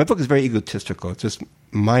book is very egotistical. It's just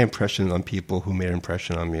my impression on people who made an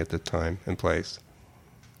impression on me at the time and place.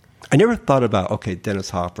 I never thought about, Dennis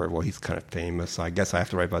Hopper. Well, he's kind of famous, so I guess I have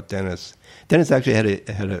to write about Dennis. Dennis actually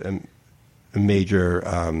had a major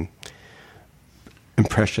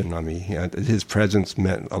impression on me. His presence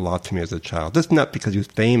meant a lot to me as a child. Just not because he was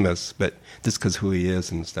famous, but just because who he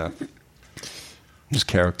is and stuff. His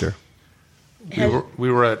character.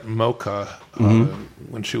 We were at MoCA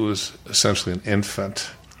when she was essentially an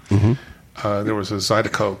infant. There was a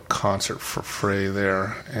Zydeco concert for free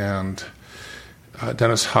there, and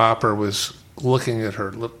Dennis Hopper was looking at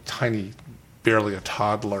her little tiny, barely a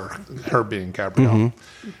toddler, her being Gabrielle,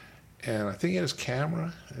 and I think he had his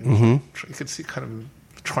camera, and you could see kind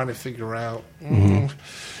of trying to figure out.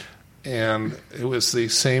 And it was the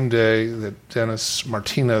same day that Dennis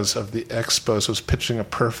Martinez of the Expos was pitching a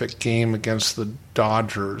perfect game against the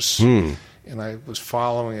Dodgers. And I was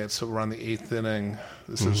following it, so we're on the 8th inning.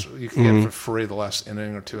 This is you can get it for free the last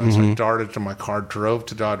inning or two. And so I darted to my car, drove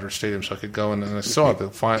to Dodger Stadium so I could go in, and I saw the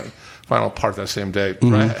final part that same day,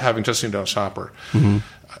 having just seen Dennis Hopper. I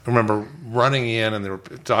remember running in,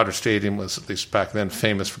 and Dodger Stadium was, at least back then,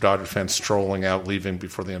 famous for Dodger fans strolling out, leaving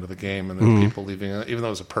before the end of the game, and there were people leaving, even though it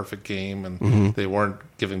was a perfect game, and they weren't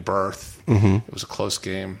giving birth. It was a close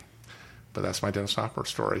game. But that's my Dennis Hopper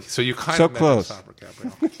story. So you kind So of met close. Dennis Hopper,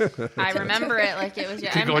 Gabrielle. I remember it like it was.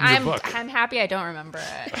 Could go in your book. I'm happy I don't remember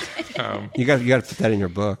it. You got to put that in your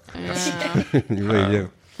book. You really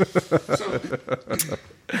do.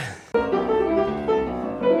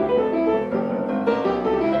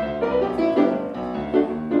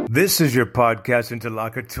 This is your podcast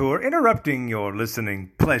interlocutor, interrupting your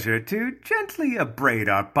listening pleasure to gently upbraid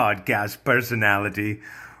our podcast personality,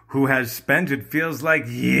 who has spent, it feels like,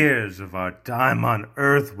 years of our time on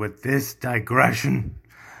Earth with this digression.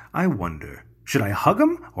 I wonder, should I hug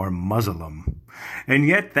him or muzzle him? And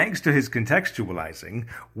yet, thanks to his contextualizing,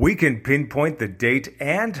 we can pinpoint the date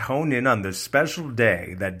and hone in on the special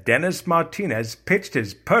day that Dennis Martinez pitched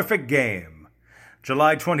his perfect game,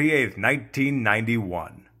 July 28th,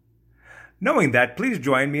 1991. Knowing that, please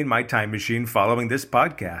join me in my time machine following this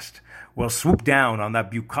podcast. We'll swoop down on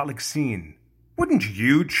that bucolic scene. Wouldn't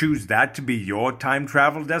you choose that to be your time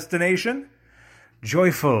travel destination?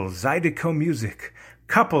 Joyful Zydeco music,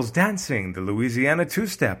 couples dancing the Louisiana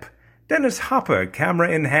two-step, Dennis Hopper camera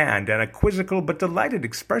in hand and a quizzical but delighted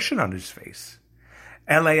expression on his face.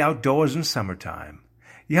 LA outdoors in summertime.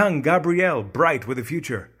 Young Gabrielle bright with a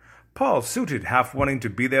future. Paul suited, half wanting to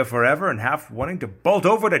be there forever and half wanting to bolt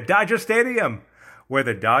over to Dodger Stadium, where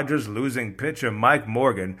the Dodgers' losing pitcher Mike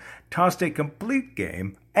Morgan tossed a complete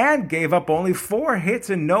game and gave up only 4 hits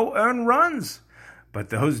and no earned runs.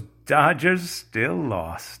 But those Dodgers still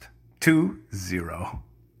lost. 2-0.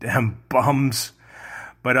 Damn bums.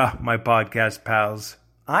 But my podcast pals,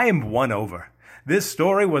 I am won over. This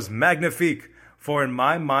story was magnifique, for in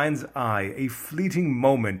my mind's eye, a fleeting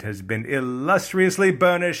moment has been illustriously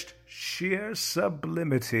burnished. Sheer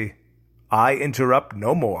sublimity. I interrupt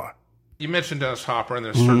no more. You mentioned Dennis Hopper, and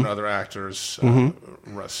there's certain other actors,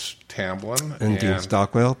 Russ Tamblyn And Dean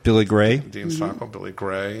Stockwell, Billy Gray, Billy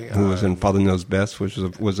Gray, who was in Father Knows Best, which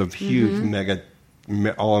was a huge mega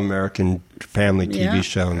all-American family TV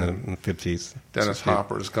show in the 50s. Dennis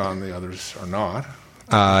Hopper's gone; the others are not.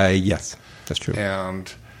 Yes, that's true.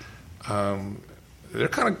 And they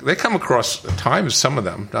come across at times. Some of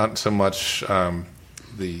them, not so much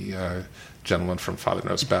the gentleman from Father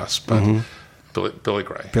Knows Best, but Billy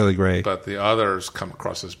Gray. Billy Gray. But the others come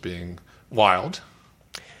across as being wild.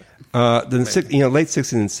 Late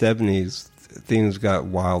 60s and 70s, things got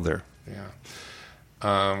wilder. Yeah.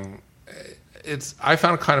 I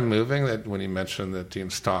found it kind of moving that when you mentioned that Dean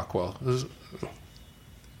Stockwell,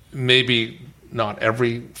 maybe not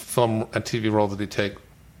every film and TV role that he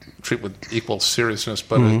treat with equal seriousness,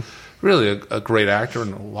 but really a great actor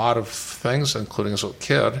in a lot of things, including as a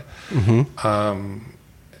kid.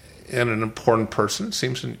 And an important person, it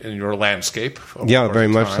seems, in your landscape. Yeah, very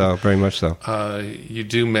much so. Very much so. You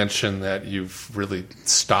do mention that you've really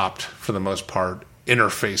stopped, for the most part,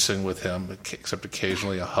 interfacing with him, except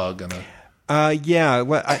occasionally a hug and a...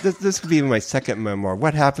 This could be my second memoir.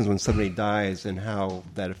 What happens when somebody dies and how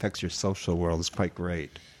that affects your social world is quite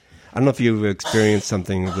great. I don't know if you've experienced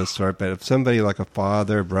something of this sort, but if somebody like a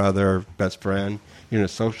father, brother, best friend, you're in a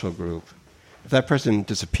social group, if that person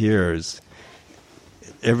disappears,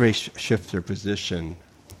 everybody shifts their position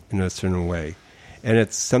in a certain way. And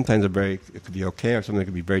it's sometimes it could be okay, or something that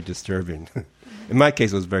could be very disturbing. In my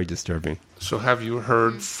case, it was very disturbing. So have you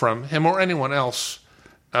heard from him or anyone else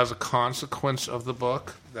as a consequence of the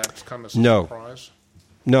book? That's come as a surprise?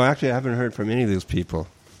 No, actually, I haven't heard from any of those people.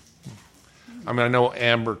 I mean, I know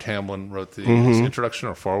Amber Tamblyn wrote the introduction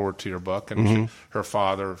or foreword to your book, and her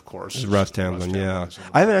father, of course, is Russ Tamblyn. Yeah,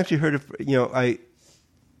 I haven't actually heard of.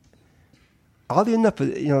 Oddly enough,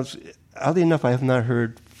 I have not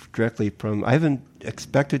heard directly from. I haven't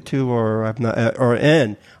expected to, or I've not,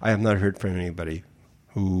 and I have not heard from anybody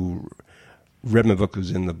who read my book,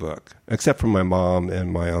 who's in the book, except for my mom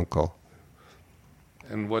and my uncle.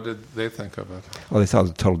 And what did they think of it? Well, they thought it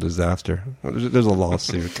was a total disaster. There's a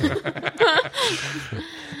lawsuit.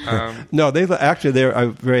 No,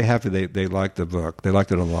 I'm very happy they liked the book. They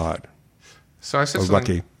liked it a lot. So I said I was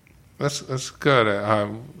lucky. That's good.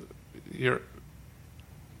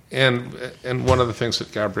 And one of the things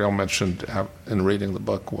that Gabrielle mentioned in reading the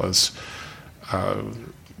book was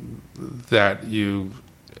that you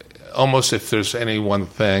almost, if there's any one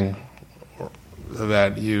thing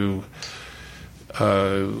that you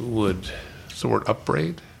would, is the word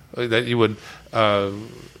upbraid? That you would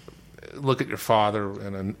look at your father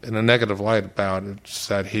in a negative light about it,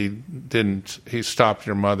 that he stopped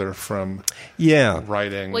your mother from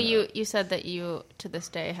writing. Well, you said that you, to this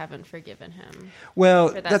day, haven't forgiven him. Well,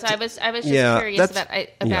 for that. So I was just curious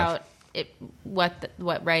about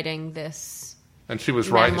what writing this. And she was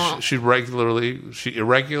right. She irregularly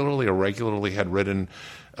had written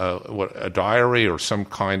a diary or some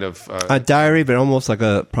kind of a diary, but almost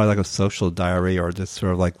probably like a social diary, or just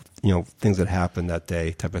sort of like things that happened that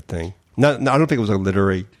day type of thing. I don't think it was a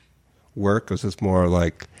literary work. It was just more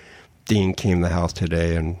like Dean came to the house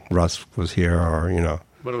today and Russ was here, or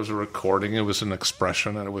But it was a recording. It was an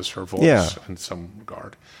expression, and it was her voice in some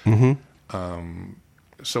regard. Mm-hmm.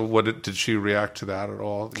 So, did she react to that at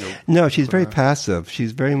all? No, she's very passive.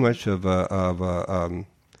 She's very much of a.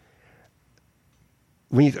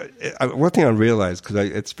 One thing I realized, because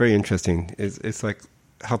it's very interesting, is it's like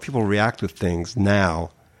how people react to things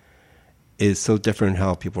now is so different than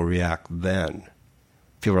how people react then.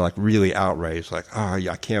 People are like really outraged, like, "Oh,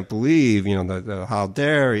 I can't believe the how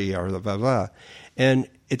dare he," or the blah blah. And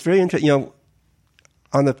it's very interesting,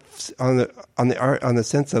 on the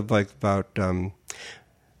sense of like about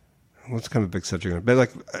what's kind of a big subject, but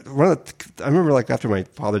like I remember like after my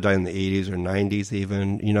father died in the 80s or 90s,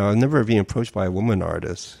 even I never being approached by a woman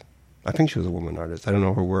artist. I think she was a woman artist. I don't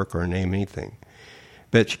know her work or her name, anything,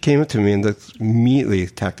 but she came up to me and immediately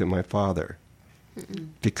attacked at my father.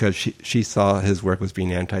 Because she saw his work was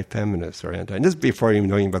being anti-feminist or and this before even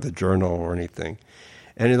knowing about the journal or anything.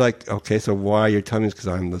 And you're like, okay, so why you're telling me this? Because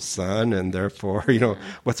I'm the son, and therefore,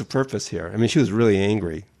 what's the purpose here? I mean, she was really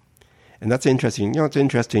angry, and that's interesting. It's an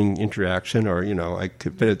interesting interaction, or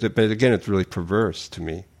but again, it's really perverse to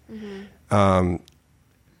me. Mm-hmm.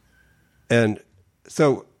 And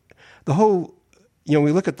so the whole,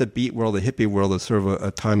 we look at the beat world, the hippie world, as sort of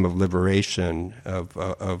a time of liberation, of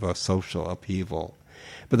a social upheaval.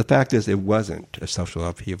 But the fact is, it wasn't a social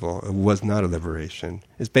upheaval. It was not a liberation.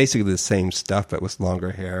 It's basically the same stuff, but with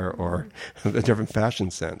longer hair or a different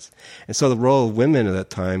fashion sense. And so the role of women at that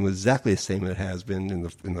time was exactly the same as it has been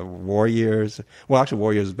in the war years. Well, actually,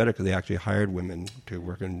 war years is better because they actually hired women to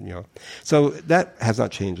work in, So that has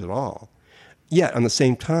not changed at all. Yet, on the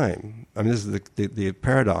same time, I mean, this is the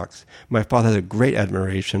paradox. My father had a great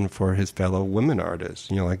admiration for his fellow women artists,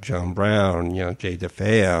 like Joan Brown, Jay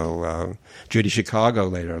DeFeo, Judy Chicago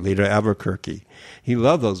later, Lita Albuquerque. He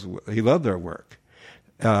loved their work.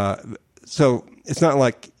 So it's not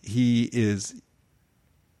like he is,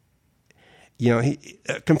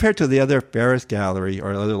 compared to the other Ferris Gallery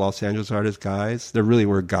or other Los Angeles artist guys, there really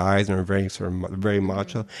were guys and were very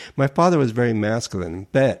macho. My father was very masculine,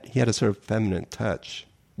 but he had a sort of feminine touch.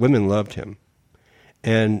 Women loved him.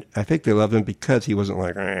 And I think they loved him because he wasn't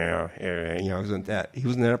like, he wasn't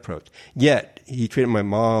that approach. Yet, he treated my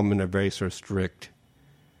mom in a very sort of strict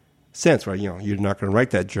sense, right? You're not going to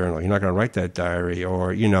write that journal, you're not going to write that diary,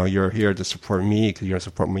 or, you're here to support me because you're going to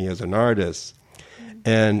support me as an artist.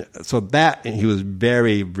 And so he was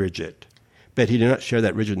very rigid, but he did not share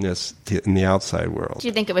that rigidness in the outside world. Do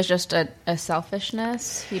you think it was just a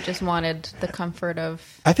selfishness? He just wanted the comfort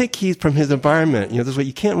of... I think he's from his environment. This is what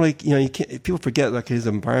you can't really, people forget like his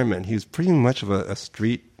environment. He was pretty much of a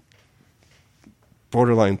street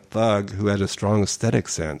borderline thug who had a strong aesthetic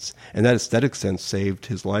sense. And that aesthetic sense saved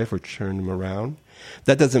his life or turned him around.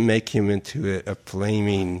 That doesn't make him into a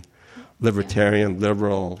flaming libertarian,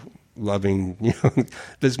 liberal... loving,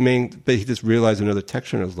 but he just realized another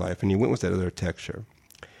texture in his life, and he went with that other texture.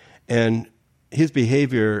 And his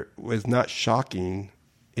behavior was not shocking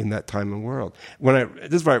in that time and world.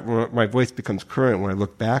 This is why my voice becomes current when I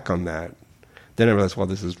look back on that. Then I realized, well,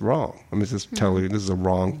 this is wrong. I mean, this is a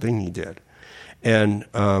wrong thing he did, and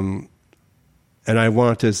I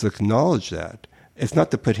wanted to just acknowledge that. It's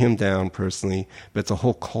not to put him down personally, but it's a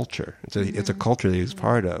whole culture. It's a culture that he's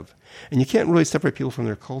part of. And you can't really separate people from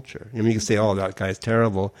their culture. I mean, you can say, oh, that guy's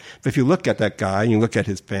terrible. But if you look at that guy, and you look at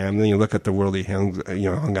his family, and you look at the world he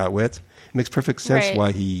hung out with, it makes perfect sense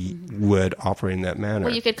why he would operate in that manner.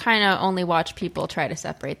 Well, you could kind of only watch people try to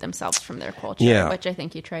separate themselves from their culture, which I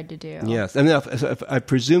think you tried to do. Yes. I mean, if I'm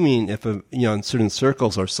presuming in certain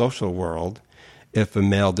circles or social world, if a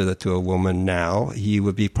male did it to a woman now, he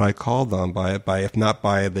would be probably called on by if not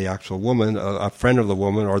by the actual woman, a friend of the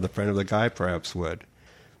woman or the friend of the guy perhaps would.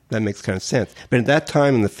 That makes kind of sense. But at that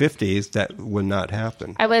time in the 50s, that would not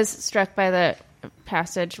happen. I was struck by the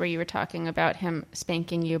passage where you were talking about him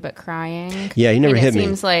spanking you but crying. Yeah, he never hit me. It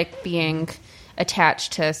seems like being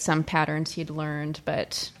attached to some patterns he'd learned,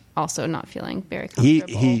 but also not feeling very comfortable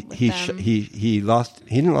with them. He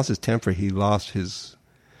didn't lose his temper. He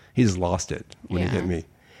just lost it when he hit me.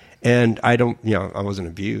 And I wasn't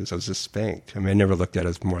abused. I was just spanked. I mean, I never looked at it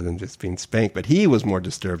as more than just being spanked. But he was more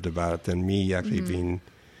disturbed about it than me actually being...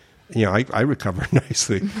 I recovered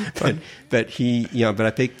nicely, but he, but I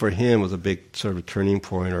think for him it was a big sort of a turning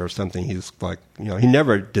point or something. He's like, he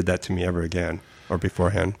never did that to me ever again or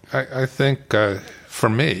beforehand. I think for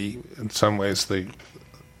me, in some ways,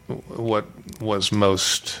 what was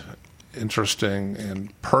most interesting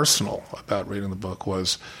and personal about reading the book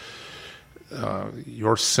was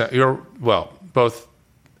both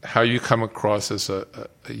how you come across as a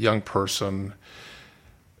young person,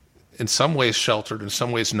 in some ways sheltered, in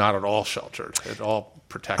some ways not at all sheltered, at all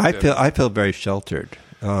protected. I feel very sheltered.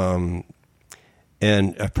 And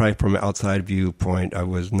probably from an outside viewpoint, I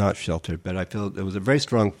was not sheltered, but I feel it was a very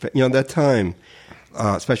strong, at that time,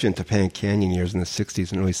 especially in Topanga Canyon years in the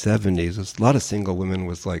 60s and early 70s, there's a lot of single women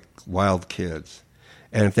with like wild kids.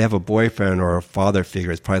 And if they have a boyfriend or a father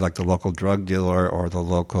figure, it's probably like the local drug dealer or the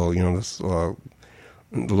local, the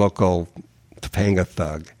local Topanga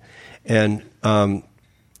thug. And although,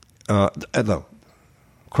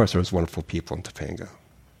 of course, there was wonderful people in Topanga.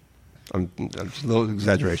 I'm just a little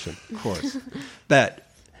exaggeration, of course. But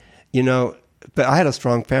I had a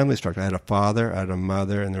strong family structure. I had a father, I had a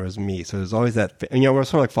mother, and there was me. So there's always that. And, we're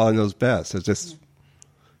sort of like following those best. It's just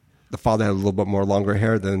the father had a little bit more longer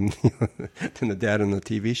hair than the dad in the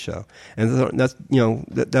TV show. And that's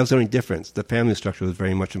that was the only difference. The family structure was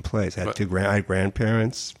very much in place. I had I had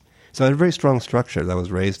grandparents. So I had a very strong structure that I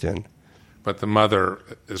was raised in. But the mother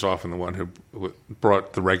is often the one who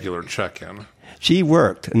brought the regular check in. She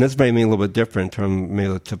worked, and this made me a little bit different from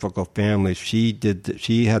maybe the typical family. She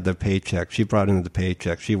had the paycheck. She brought in the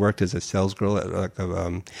paycheck. She worked as a sales girl at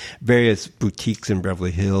various boutiques in Beverly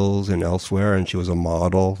Hills and elsewhere, and she was a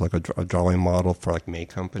model, like a drawing model for like May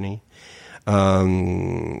Company.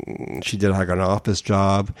 She did like an office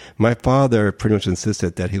job. My father pretty much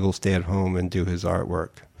insisted that he will stay at home and do his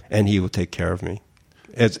artwork, and he will take care of me,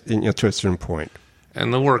 to a certain point.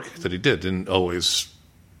 And the work that he did didn't always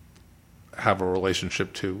have a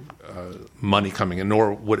relationship to money coming in,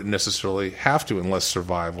 nor would it necessarily have to unless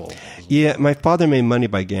survival. Yeah, my father made money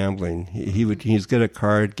by gambling. He's good at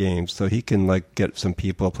card games, so he can like get some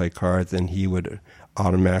people to play cards, and he would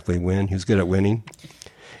automatically win. He was good at winning,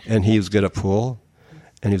 and he was good at pool,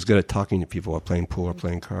 and he was good at talking to people while playing pool or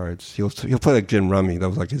playing cards. He'll play like gin rummy. That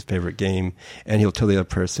was like his favorite game, and he'll tell the other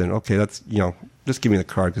person, "Okay, that's just give me the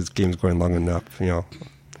card because the game's going long enough.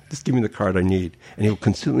 Just give me the card I need." And he'll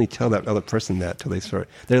consistently tell that other person that till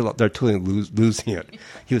they're totally losing it.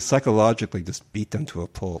 He would psychologically just beat them to a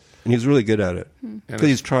pulp, and he was really good at it because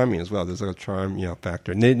he's charming as well. There's like a charm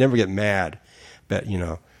factor, and they never get mad, but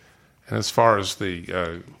And as far as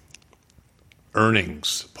the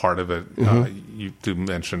earnings part of it, you do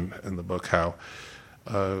mention in the book how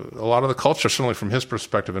a lot of the culture, certainly from his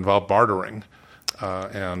perspective, involved bartering,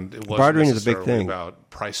 and it wasn't bartering is a big thing. About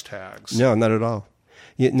price tags. No, not at all.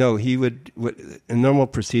 He would a normal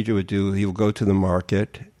procedure would do, he would go to the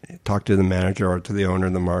market, talk to the manager or to the owner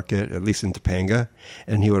of the market, at least in Topanga,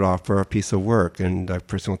 and he would offer a piece of work, and that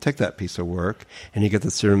person would take that piece of work, and he gets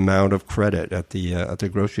a certain amount of credit at the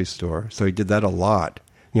grocery store. So he did that a lot.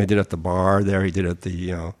 He did it at the bar there, he did it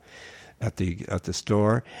at the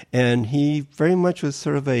store, and he very much was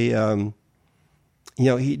sort of a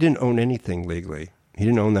he didn't own anything legally. He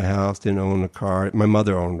didn't own the house, didn't own the car. My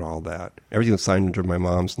mother owned all that. Everything was signed under my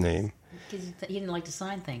mom's name. Because he didn't like to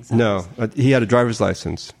sign things. No, he had a driver's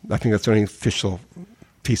license. I think that's the only official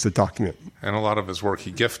piece of document. And a lot of his work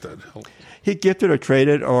he gifted. He gifted or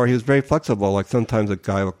traded, or he was very flexible. Like sometimes a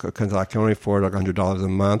guy will, because I can only afford like $100 a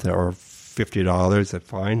month or $50, that's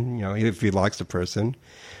fine. If he likes the person,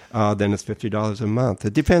 then it's $50 a month.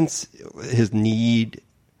 It depends his need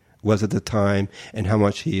was at the time and how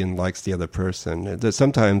much he likes the other person. There's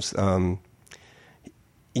sometimes,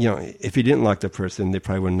 if he didn't like the person, they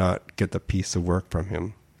probably would not get the piece of work from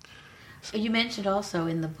him. You mentioned also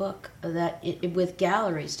in the book that with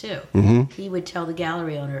galleries too, he would tell the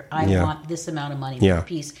gallery owner, "I want this amount of money for a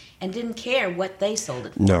piece," and didn't care what they sold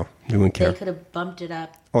it for. No, he wouldn't care. They could have bumped it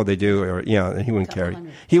up. Oh, they do, and he wouldn't care.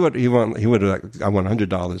 He would like, "I want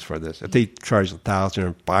 $100 for this." If they charged $1,000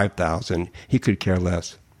 or $5,000, he could care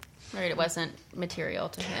less. Right, it wasn't material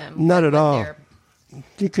to him. Not at all.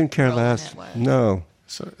 He couldn't care less. No.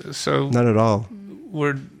 So not at all.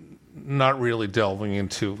 We're not really delving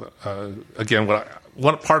into again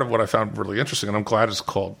what part of what I found really interesting, and I'm glad it's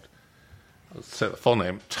called, let's say the full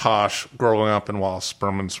name, Tosh, Growing Up in Wallace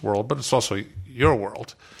Berman's World, but it's also your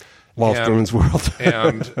world. Wallace Berman's world.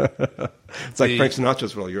 And it's like Frank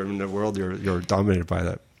Sinatra's world. You're in the world. You're dominated by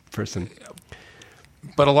that person.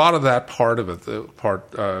 But a lot of that part of it, the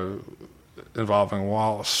part involving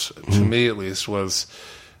Wallace, to me at least, was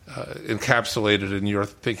encapsulated in your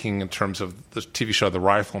thinking in terms of the TV show The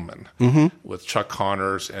Rifleman, with Chuck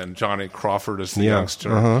Connors and Johnny Crawford as the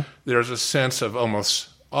youngster. There's a sense of almost,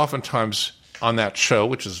 oftentimes on that show,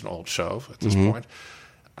 which is an old show at this point,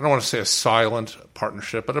 I don't want to say a silent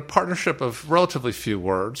partnership, but a partnership of relatively few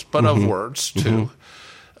words, but of words too.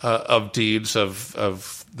 of deeds,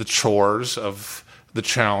 of the chores, of the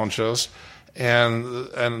challenges,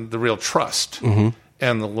 and the real trust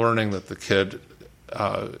and the learning that the kid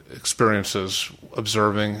experiences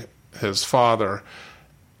observing his father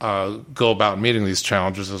go about meeting these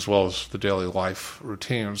challenges as well as the daily life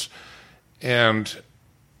routines. And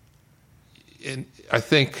I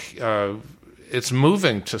think it's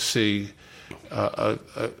moving to see,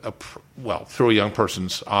 through a young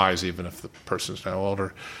person's eyes, even if the person's now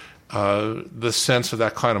older, the sense of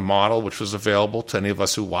that kind of model, which was available to any of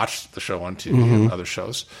us who watched the show on TV and other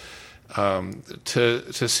shows,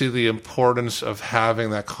 to see the importance of having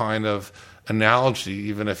that kind of analogy,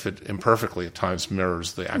 even if it imperfectly at times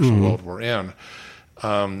mirrors the actual world we're in,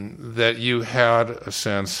 that you had a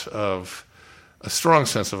strong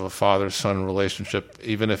sense of a father-son relationship,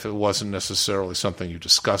 even if it wasn't necessarily something you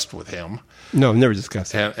discussed with him. No, never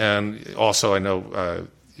discussed it. And also, I know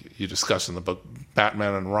you discuss in the book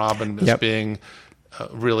Batman and Robin as being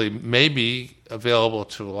really maybe available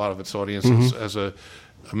to a lot of its audiences as a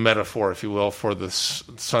metaphor, if you will, for the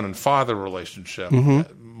son and father relationship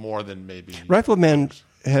more than maybe... Rifleman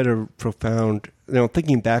had a profound...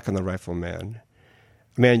 thinking back on the Rifleman...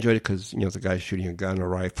 I mean, I enjoyed it because, the guy shooting a gun or a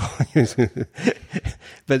rifle.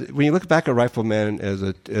 But when you look back at Rifleman as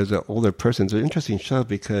an older person, it's an interesting show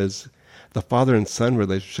because the father and son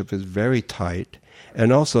relationship is very tight.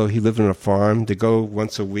 And also, he lived on a farm to go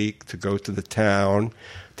once a week, to go to the town,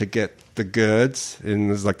 to get the goods. And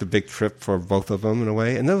it was like the big trip for both of them in a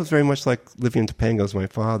way. And that was very much like living in Topanga as my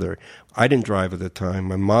father. I didn't drive at the time.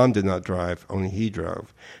 My mom did not drive. Only he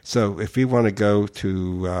drove. So if we want to go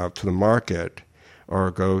to the market... or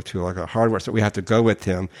go to like a hardware store, we have to go with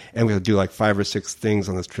him, and we have to do like 5 or 6 things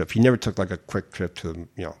on this trip. He never took like a quick trip to,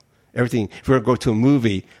 everything. If we were to go to a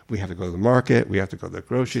movie, we have to go to the market, we have to go to the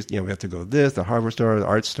groceries, we have to go to this, the hardware store, the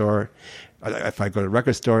art store. If I go to the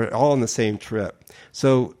record store, all on the same trip.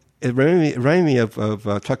 So it reminded me of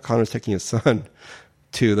Chuck Connors taking his son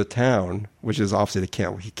to the town, which is obviously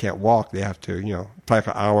he can't walk. They have to, probably like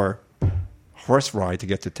an hour horse ride to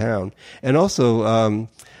get to town. And also,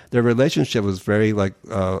 their relationship was very it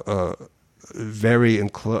was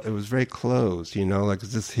very close, like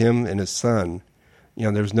it's just him and his son.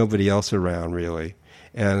 There was nobody else around really.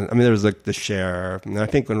 And I mean, there was like the sheriff, and I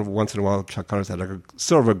think once in a while Chuck Connors had like a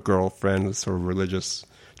sort of a girlfriend, a sort of religious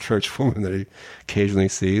church woman that he occasionally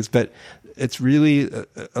sees. But it's really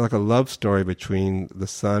like a love story between the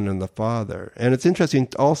son and the father. And it's interesting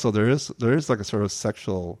also, there is like a sort of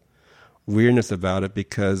sexual weirdness about it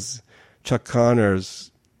because Chuck Connors,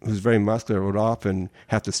 who's very muscular, would often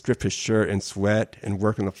have to strip his shirt and sweat and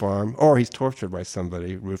work on the farm, or he's tortured by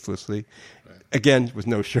somebody ruthlessly, again with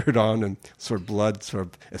no shirt on and sort of blood sort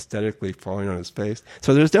of aesthetically falling on his face.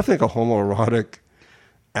 So there's definitely like a homoerotic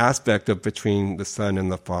aspect of between the son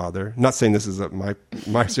and the father. Not saying this is my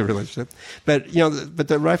relationship, but but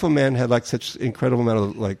the Rifleman had like such incredible amount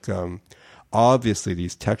of like obviously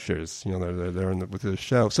these textures. They're with the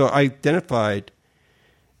show. So I identified.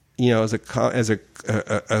 As a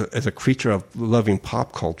creature of loving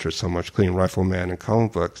pop culture so much, including Rifleman and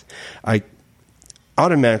comic books, I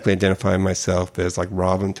automatically identify myself as like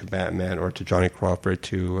Robin to Batman or to Johnny Crawford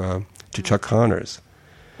to Chuck Connors.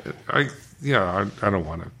 I don't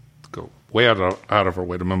want to go way out of our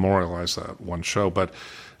way to memorialize that one show, but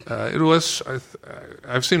it was.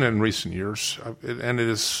 I've seen it in recent years, and it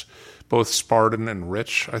is both Spartan and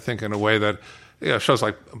rich. I think in a way that. Shows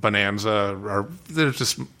like Bonanza there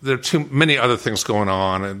are too many other things going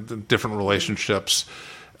on and different relationships.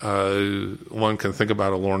 One can think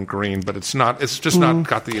about a Lorne Greene, but it's just not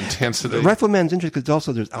got the intensity. Rifleman's interesting because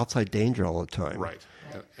also there's outside danger all the time. Right.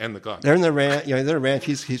 And the gun. They're in the ranch. They're in the ranch.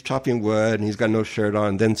 He's chopping wood and he's got no shirt on.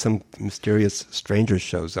 And then some mysterious stranger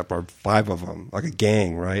shows up, or 5 of them, like a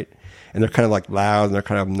gang, right? And they're kind of like loud and they're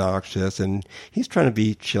kind of obnoxious. And he's trying to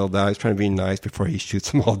be chilled out. He's trying to be nice before he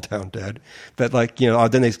shoots them all down dead. But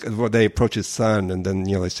then they approach his son, and then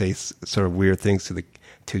they say sort of weird things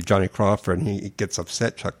to Johnny Crawford, and he gets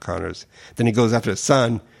upset, Chuck Connors. Then he goes after his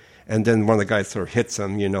son, and then one of the guys sort of hits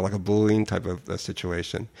him, like a bullying type of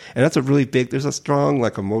situation. And that's a really there's a strong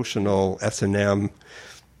like emotional S&M,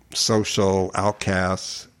 social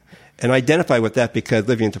outcasts. And I identify with that because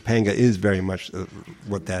living in Topanga is very much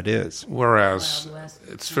what that is. Whereas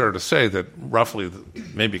it's fair to say that roughly,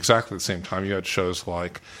 maybe exactly the same time, you had shows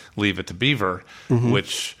like Leave It to Beaver,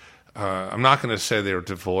 which I'm not going to say they're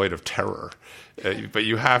devoid of terror, but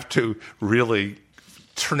you have to really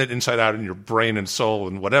turn it inside out in your brain and soul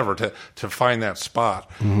and whatever to find that spot.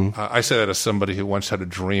 I say that as somebody who once had a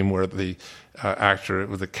dream where the actor,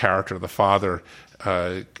 with the character, the father,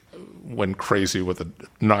 went crazy with a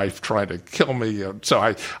knife trying to kill me. So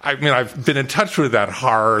I mean, I've been in touch with that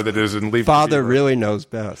horror that is in Leave It to Father Beaver. really knows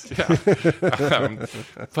best. Yeah.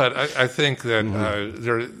 But I think that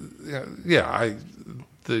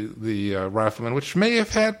the Rifleman, which may have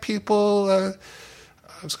had people, I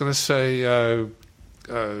was going to say, the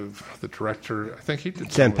director, I think he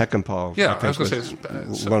did. Sam Peckinpah. Yeah, I was going to say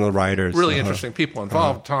one of the writers. really interesting people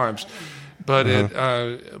involved at times, but it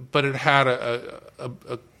had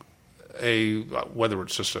a whether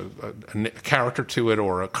it's just a character to it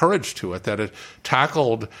or a courage to it, that it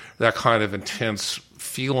tackled that kind of intense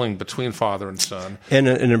feeling between father and son. In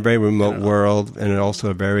a very remote world, and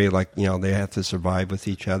also a very, they have to survive with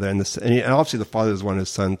each other. And obviously the father doesn't want his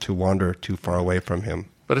son to wander too far away from him.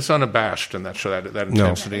 But it's unabashed in that show, that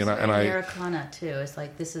intensity. It's And I Americana, too. It's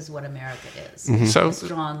like, this is what America is. So a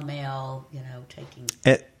strong male, taking...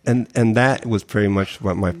 And that was very much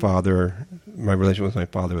what my relationship with my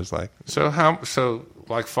father was like. So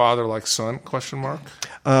like father, like son, question mark?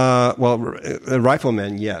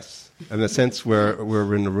 Riflemen, yes. In the sense where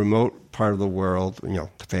we're in a remote part of the world,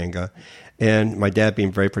 Topanga, and my dad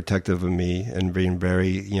being very protective of me and being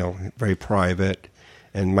very, very private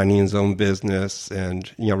and minding his own business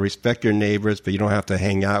and, respect your neighbors, but you don't have to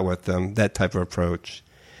hang out with them, that type of approach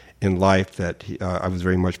in life that I was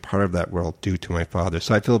very much part of that world due to my father.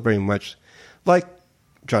 So I feel very much like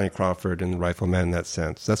Johnny Crawford and the Rifleman in that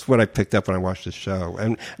sense. That's what I picked up when I watched the show.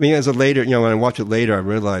 And I mean, when I watch it later, I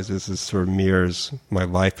realize this is sort of mirrors my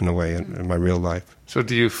life in a way, in my real life. So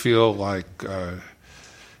do you feel like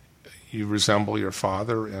you resemble your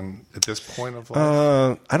father at this point of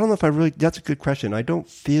life? I don't know if I really, that's a good question. I don't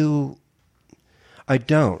feel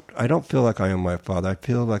like I am my father. I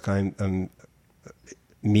feel like I'm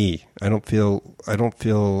me. I feel I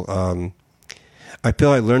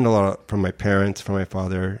learned a lot from my parents, from my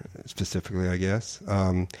father specifically, I guess.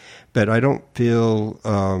 But I don't feel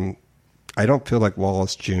like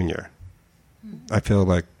Wallace Jr. I feel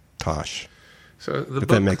like Tosh. So if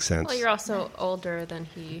that makes sense. Well, you're also older than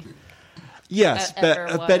he. Yes,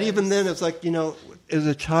 but even then, it's like, as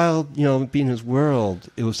a child, being in his world,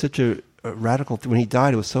 it was such a radical. When he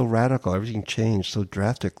died, it was so radical. Everything changed so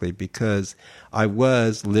drastically because I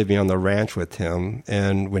was living on the ranch with him,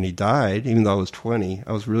 and when he died, even though I was 20,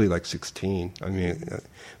 I was really like 16. I mean,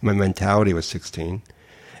 my mentality was 16.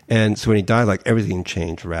 And so when he died, everything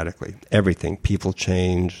changed radically. Everything. People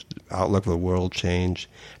changed. Outlook of the world changed.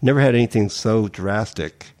 Never had anything so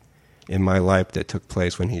drastic in my life that took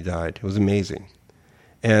place when he died. It was amazing.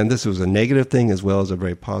 And this was a negative thing as well as a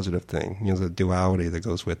very positive thing. The duality that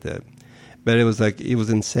goes with it. But it was it was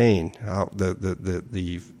insane. How I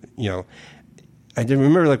didn't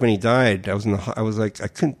remember when he died. I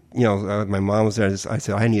couldn't. My mom was there. I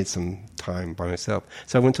said I needed some time by myself.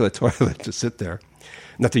 So I went to the toilet to sit there,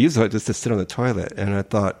 not to use the toilet, just to sit on the toilet. And I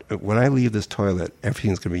thought, when I leave this toilet,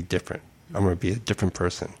 everything's going to be different. I'm going to be a different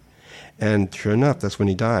person. And sure enough, that's when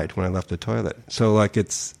he died. When I left the toilet. So I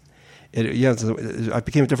became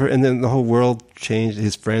different, and then the whole world changed.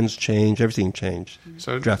 His friends changed. Everything changed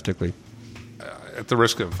drastically. At the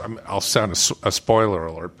risk of, I'll sound a spoiler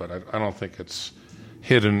alert, but I don't think it's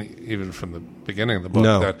hidden even from the beginning of the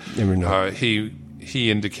book. No,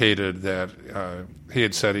 he indicated that he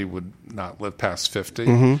had said he would not live past 50.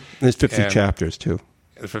 Mm-hmm. There's 50 chapters too.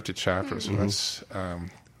 There's 50 chapters, mm-hmm.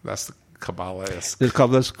 and that's the Kabbalah-esque. There's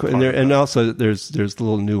Kabbalah, and also there's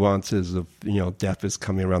little nuances of death is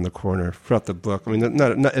coming around the corner throughout the book. I mean,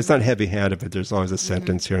 it's not heavy-handed, but there's always a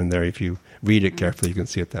sentence here and there. If you read it carefully, you can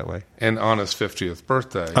see it that way. And on his 50th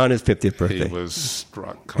birthday, he was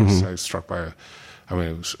struck by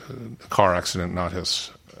it was a car accident, not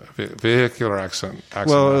his vehicular accident.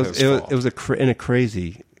 Well, it was in a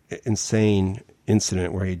crazy, insane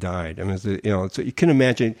incident where he died. I mean, so you can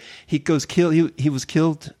imagine he was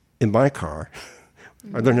killed in my car.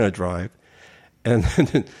 I learned how to drive, and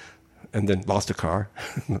then lost a car,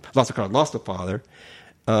 lost a father.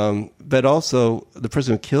 But also, the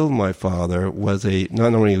person who killed my father was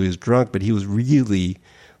not only he was drunk, but he was really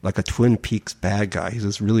like a Twin Peaks bad guy. He's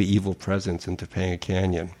this really evil presence in Topanga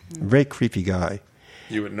Canyon. A very creepy guy.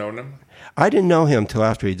 You had known him? I didn't know him till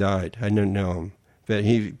after he died. I didn't know him. But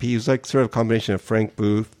he was like sort of a combination of Frank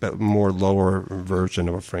Booth, but more lower version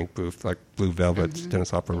of a Frank Booth, like Blue Velvet's Dennis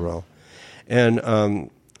Hopper Row. And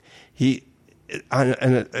again,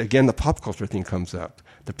 the pop culture thing comes up.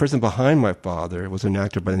 The person behind my father was an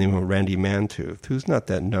actor by the name of Randy Mantooth, who's not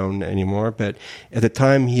that known anymore, but at the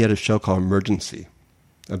time he had a show called Emergency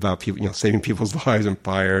about people, saving people's lives in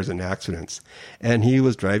fires and accidents. And he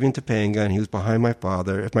was driving Topanga, and he was behind my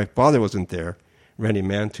father. If my father wasn't there, Randy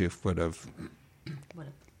Mantooth would have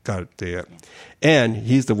got it. And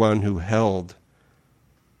he's the one who held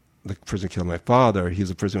the person who killed my father. He's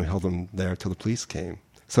the person who held him there till the police came.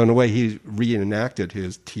 So in a way, he reenacted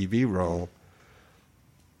his TV role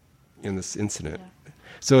in this incident.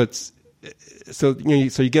 Yeah. So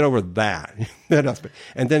you get over that aspect,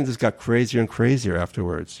 and then it just got crazier and crazier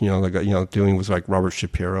afterwards. Doing was like Robert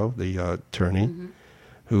Shapiro, the attorney,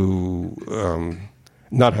 who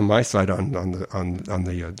not on my side, on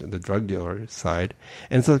the drug dealer side,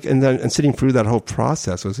 and sitting through that whole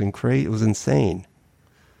process was It was insane.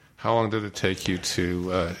 How long did it take you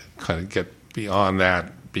to kind of get beyond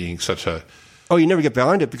that being such a? Oh, you never get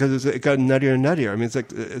beyond it because it got nuttier and nuttier. I mean, it's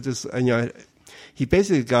like he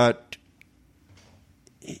basically got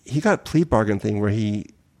a plea bargain thing where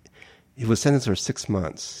he was sentenced for 6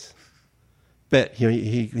 months, but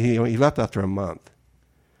he left after a month,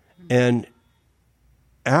 and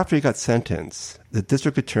after he got sentenced, the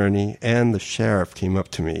district attorney and the sheriff came up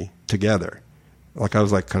to me together. Like I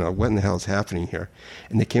was like, kind of, what in the hell is happening here?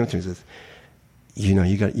 And they came up to me and said,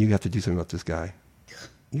 you have to do something about this guy.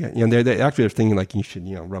 Yeah, they're thinking like you should,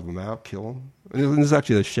 rub him out, kill him. And this is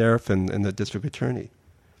actually the sheriff and the district attorney,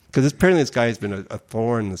 because apparently this guy has been a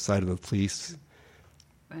thorn in the side of the police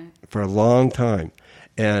for a long time,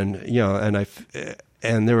 and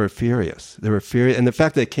and they were furious. They were furious, and the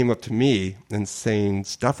fact that they came up to me and saying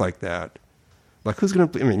stuff like that. Like, who's going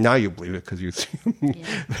to believe? I mean, now you believe it because you see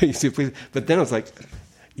you see police. But then it was like,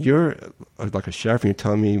 you're like a sheriff and you're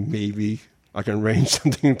telling me maybe I can arrange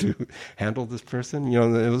something to handle this person.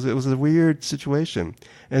 It was a weird situation.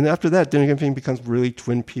 And after that, then everything becomes really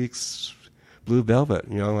Twin Peaks, Blue Velvet.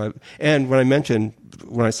 And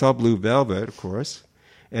when I saw Blue Velvet, of course,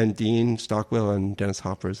 and Dean Stockwell and Dennis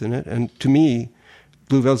Hopper's in it, and to me,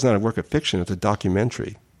 Blue Velvet's not a work of fiction; it's a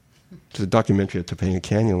documentary. It's a documentary of Topanga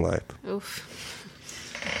Canyon life. Oof.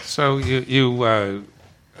 So you I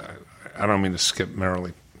don't mean to skip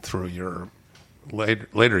merrily through your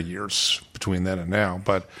later years between then and now,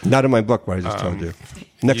 but not in my book, what I just told you.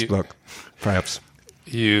 Next book, perhaps.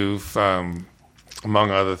 You've,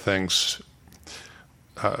 among other things,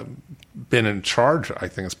 been in charge, I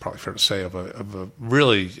think it's probably fair to say, of a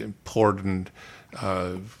really important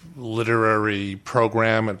literary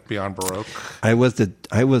program at Beyond Baroque. I was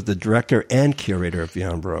the director and curator of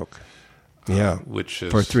Beyond Baroque. Yeah, which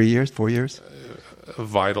is for 3 years, 4 years. A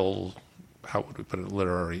vital, how would we put it,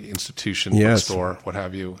 literary institution, yes. bookstore, what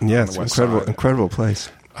have you. Yes, on the West incredible, Side. incredible place.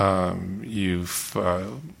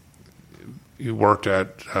 You worked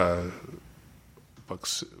at Book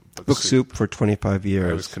Soup for 25 years. I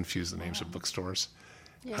always confuse the names of bookstores.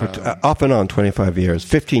 Yeah. Off and on, 25 years.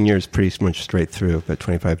 15 years pretty much straight through, but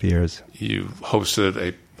 25 years. You hosted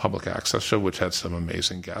a public access show, which had some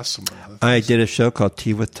amazing guests. I did a show called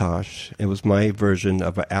Tea with Tosh. It was my version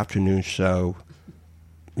of an afternoon show,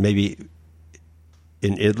 maybe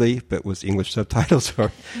in Italy, but with English subtitles.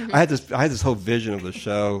 I had this whole vision of the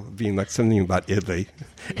show being like something about Italy,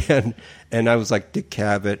 and I was like Dick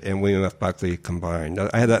Cavett and William F. Buckley combined.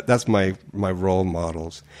 That's my role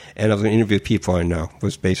models, and I was going to interview people I know. It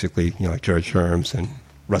was basically like George Herms and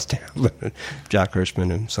Russ Tamblyn and Jack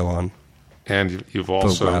Hirschman and so on. And you've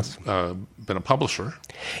also been a publisher.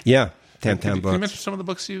 Yeah, Tam Tam Books. Can you mention some of the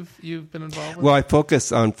books you've been involved with? Well, I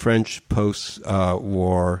focus on French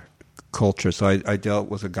post-war culture. So I dealt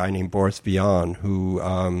with a guy named Boris Vian, who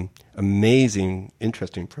amazing,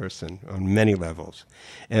 interesting person on many levels.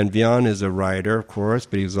 And Vian is a writer, of course,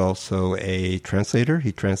 but he's also a translator.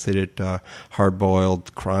 He translated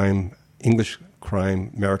hard-boiled English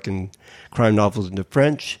crime, American crime novels into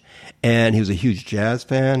French. And he was a huge jazz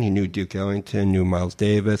fan. He knew Duke Ellington, knew Miles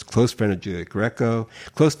Davis, close friend of Juliet Greco,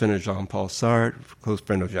 close friend of Jean-Paul Sartre, close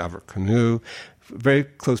friend of Albert Camus, very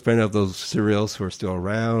close friend of those surrealists who are still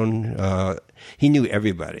around. He knew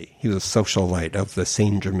everybody. He was a socialite of the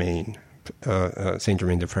Saint-Germain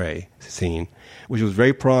de Prés scene, which was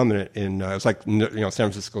very prominent in, it was like, San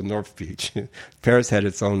Francisco North Beach. Paris had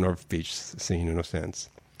its own North Beach scene in a sense.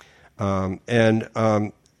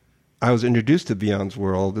 I was introduced to Vian's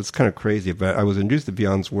world. It's kind of crazy, but I was introduced to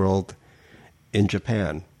Vian's world in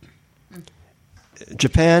Japan.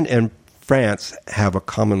 Japan and France have a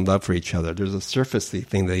common love for each other. There's a surfacey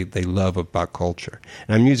thing they love about culture.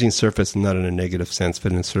 And I'm using surface not in a negative sense,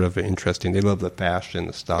 but in sort of an interesting. They love the fashion,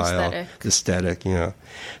 the style, the aesthetic,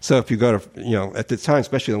 So if you go to, at the time,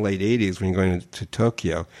 especially in the late 80s, when you're going to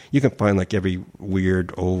Tokyo, you can find like every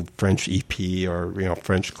weird old French EP or,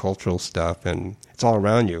 French cultural stuff, and it's all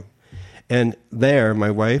around you. And there, my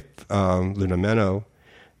wife, Luna Meno,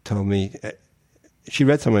 told me, she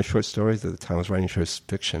read some of my short stories at the time. I was writing short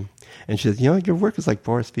fiction. And she said, your work is like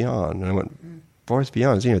Boris Vian. And I went, Boris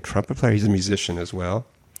Vian, is he a trumpet player? He's a musician as well.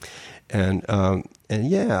 And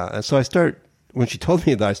so I start, when she told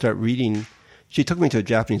me that, I start reading. She took me to a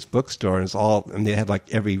Japanese bookstore, and they had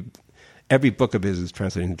like every book of his is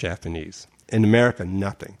translated into Japanese. In America,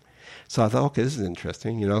 nothing. So I thought, okay, this is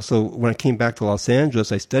interesting, So when I came back to Los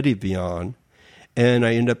Angeles, I studied Vian, and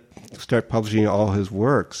I ended up start publishing all his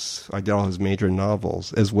works. I did all his major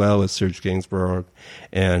novels, as well as Serge Gainsbourg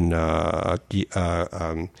and Guy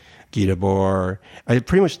Debord. I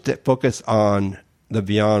pretty much focused on the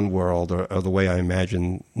Vian world, or the way I but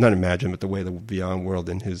the way the Vian world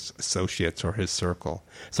and his associates or his circle.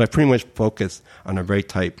 So I pretty much focused on a very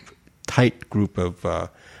tight group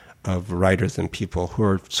of writers and people who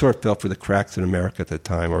are sort of fell through the cracks in America at the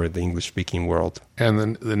time, or the English-speaking world. And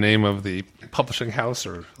then the name of the publishing house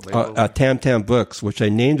or label? Tam Tam Books, which I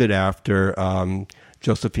named it after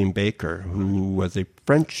Josephine Baker, who was a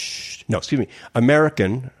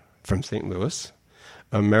American from St. Louis,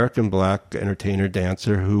 American black entertainer,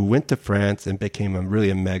 dancer, who went to France and became a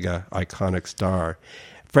mega iconic star.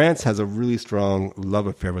 France has a really strong love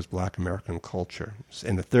affair with black American culture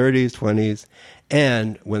in the 30s, 20s,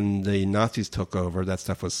 and when the Nazis took over, that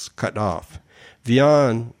stuff was cut off.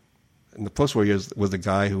 Vian, in the post-war years, was the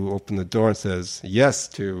guy who opened the door and says yes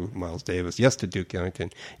to Miles Davis, yes to Duke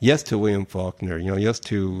Ellington, yes to William Faulkner, yes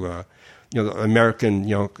to American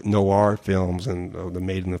noir films and the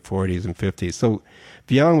made in the 40s and 50s. So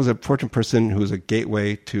Vian was a important person who was a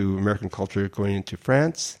gateway to American culture going into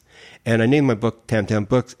France. And I named my book Tam Tam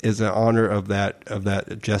Books as an honor of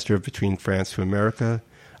that gesture between France to America.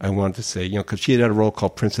 I wanted to say, because she had a role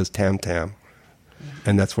called Princess Tam Tam,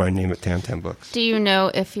 and that's why I named it Tam Tam Books. Do you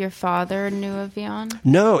know if your father knew of Vian?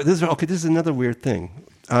 No. This is another weird thing.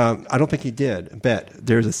 I don't think he did. But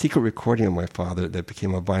there's a secret recording of my father that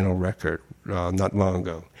became a vinyl record not long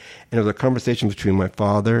ago. And it was a conversation between my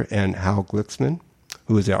father and Hal Glicksman,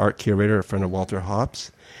 who was the art curator, a friend of Walter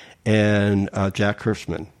Hopps, and Jack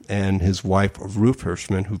Hirschman, and his wife, Ruth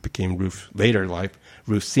Hirschman, who became Ruth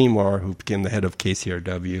Seymour, who became the head of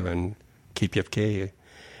KCRW and KPFK.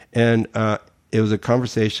 And it was a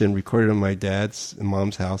conversation recorded in my dad's and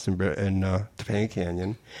mom's house in Topanga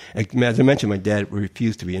Canyon. And as I mentioned, my dad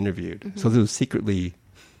refused to be interviewed. Mm-hmm. So this was secretly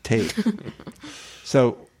taped.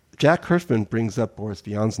 So Jack Hirschman brings up Boris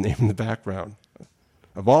Vian's name in the background.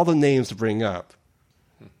 Of all the names to bring up,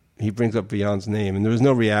 he brings up Vian's name, and there was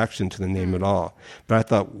no reaction to the name at all. But I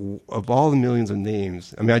thought, of all the millions of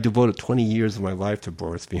names, I devoted 20 years of my life to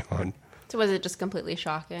Boris Vian. So was it just completely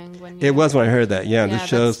shocking when you... It was when I heard that. Yeah, this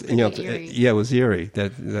shows. Eerie. It was eerie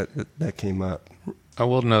that came up. I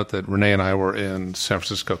will note that Renee and I were in San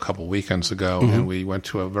Francisco a couple weekends ago, and we went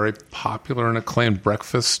to a very popular and acclaimed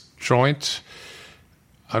breakfast joint.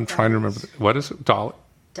 I'm trying to remember what is it?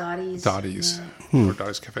 Dottie's. Yeah. Or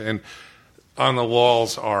Dottie's Cafe. And on the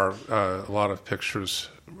walls are a lot of pictures,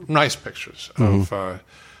 nice pictures of, I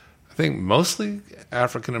think, mostly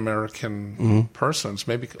African-American persons,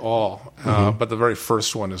 maybe all. But the very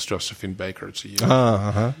first one is Josephine Baker. It's a youth.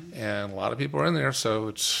 And a lot of people are in there, so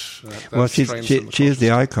it's... she is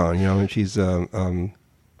the icon, and she's an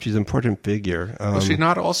important figure. Was she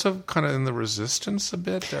not also kind of in the resistance a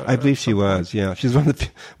bit? I believe she was, yeah. She's one of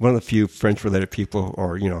the few French-related people,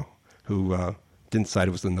 who... didn't side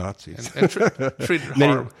with the Nazis. And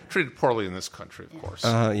treated poorly in this country, of course.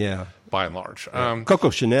 Yeah. By and large. Coco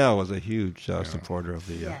Chanel was a huge supporter of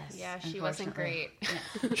the... Yes, yeah, she wasn't great.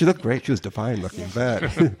 She looked great. She was divine looking, but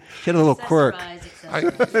she had a little quirk. I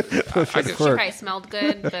guess she probably smelled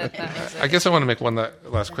good, but that was it. I guess I want to make one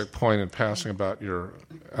last quick point in passing about your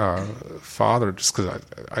father, just because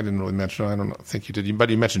I didn't really mention it. I don't think you did, but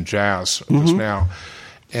you mentioned jazz just now.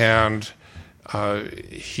 And...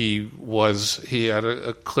 he had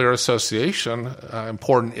a clear association,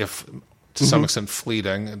 important if to some extent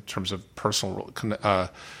fleeting in terms of personal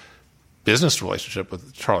business relationship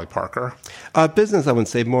with Charlie Parker. Business, I wouldn't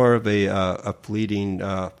say, more of a fleeting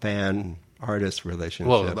fan-artist relationship.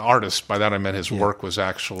 Well, the artist, by that I meant his work was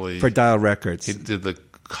actually... For Dial Records. He did the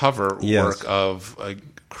cover work of a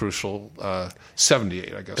crucial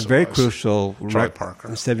 78, I guess. A very crucial Charlie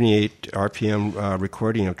Parker. 78 RPM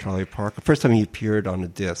recording of Charlie Parker. First time he appeared on a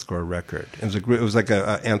disc or a record. It was like an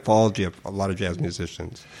anthology of a lot of jazz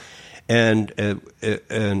musicians, and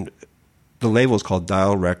the label is called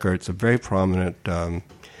Dial Records, a very prominent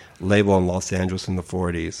label in Los Angeles in the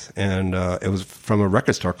 40s, and it was from a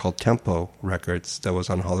record store called Tempo Records that was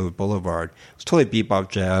on Hollywood Boulevard. It was totally bebop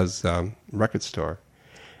jazz record store.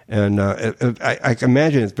 And I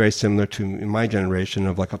imagine it's very similar to my generation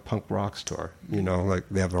of like a punk rock store. Like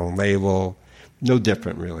they have their own label. No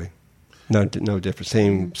different, really. No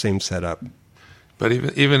different. Same setup. But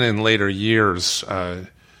even in later years,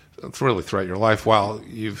 really throughout your life, while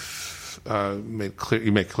you've made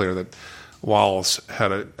clear that Wallace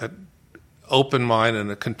had an open mind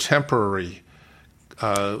and a contemporary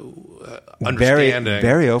understanding,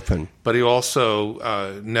 very open. but he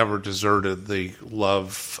also never deserted the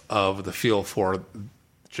love of the feel for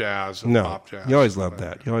jazz and pop jazz. You always loved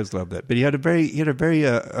that. You always loved that. But he had a very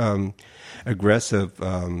aggressive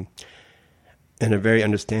and a very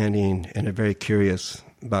understanding and a very curious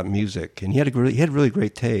about music. And he had really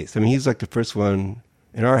great taste. I mean, he's like the first one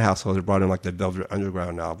in our household that brought in like the Velvet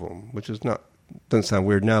Underground album, which is doesn't sound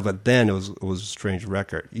weird now, but then it was a strange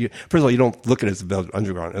record. First of all, you don't look at it as the Velvet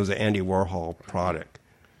Underground. It was an Andy Warhol product.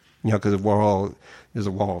 Because there's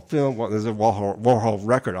a Warhol film, there's a Warhol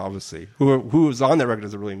record, obviously. Who was on that record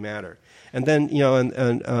doesn't really matter. And then,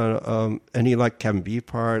 and he liked Kevin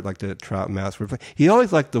Beefheart, like the Trout Mask. He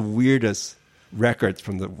always liked the weirdest records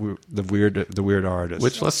from the weird artists.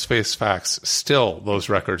 Which, let's face facts, still those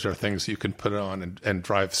records are things you can put on and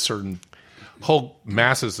drive certain whole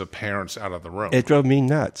masses of parents out of the room. It drove me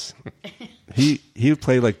nuts. He would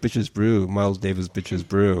play like Bitches Brew, Miles Davis' Bitches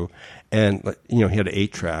Brew, and he had an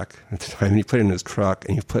 8-track at the time, and he played it in his truck,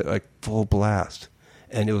 and he played like full blast,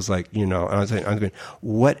 and it was like and I was going,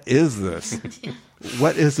 what is this?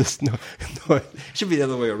 What is this? No, it should be the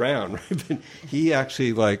other way around, right? But he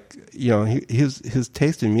actually his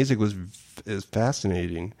taste in music is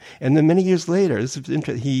fascinating, and then many years later, this is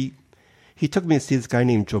interesting. He took me to see this guy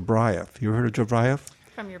named Jobriath. You ever heard of Jobriath?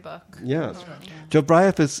 From your book. Yes.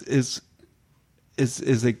 Jobriath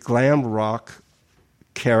is a glam rock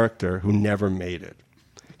character who never made it.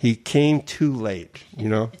 He came too late,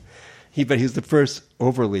 but he's the first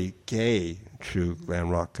overly gay true glam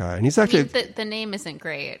rock guy. And he's actually... the name isn't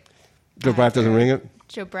great. Jobriath doesn't ring it?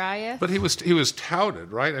 Jobriath? But he was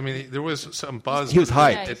touted, right? I mean, there was some buzz. He was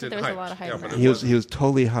hyped. Yeah, there was a lot of hype. He was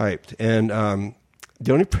totally hyped. And...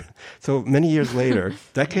 so many years later,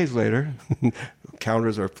 decades later,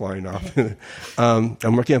 counters are flying off.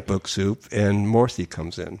 I'm working at Book Soup, and Morrissey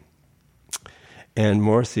comes in. And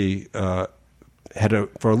Morrissey for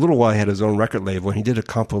a little while, he had his own record label, and he did a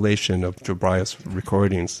compilation of Jobriath's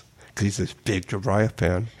recordings because he's this big Jobriath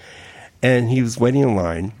fan. And he was waiting in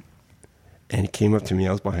line, and he came up to me.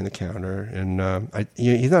 I was behind the counter, and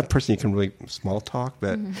he's not a person you can really small talk,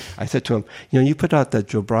 but I said to him, you put out that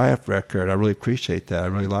Jobriath record. I really appreciate that. I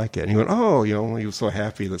really like it. And he went, oh, he was so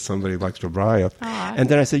happy that somebody likes Jobriath. And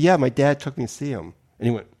then I said, yeah, my dad took me to see him. And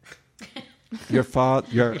he went, you saw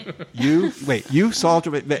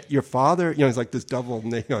your father? It's like this double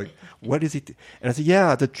name. What is he? And I said,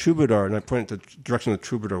 yeah, the Troubadour. And I pointed the direction of the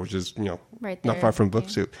Troubadour, which is, right not far from Book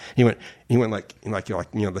Soup. He went like the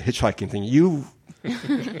hitchhiking thing. You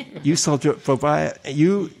saw Jobriath,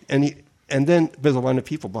 and then there's a line of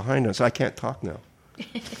people behind us. So I can't talk now.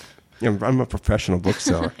 I'm a professional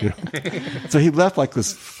bookseller. So he left like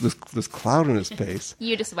this cloud on his face.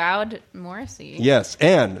 You just wowed Morrissey. Yes,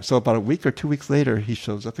 and so about a week or 2 weeks later, he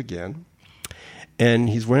shows up again, and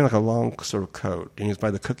he's wearing like a long sort of coat, and he's by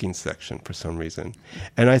the cooking section for some reason.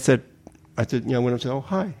 And I said, when I said, oh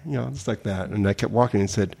hi, just like that, and I kept walking, and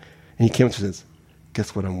he came up and says,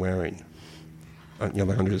 guess what I'm wearing?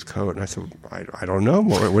 Like under his coat, and I said, I don't know,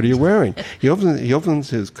 what are you wearing? He opens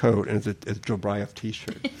his coat, and it's a Jobriath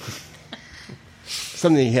T-shirt.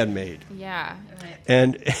 Something he had made. Yeah.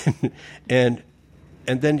 And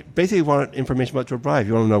then basically wanted information about Jobriath.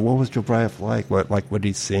 You want to know what was Jobriath like? What did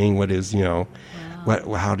he sing? What is how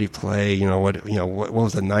did he play? What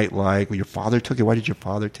was the night like? Your father took you. Why did your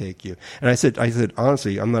father take you? And I said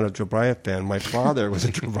honestly, I'm not a Jobriath fan. My father was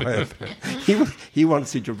a Jobriath fan. He wanted to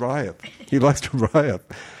see Jobriath. He likes Jobriath.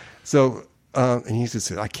 So and he just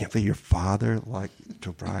said, I can't believe your father liked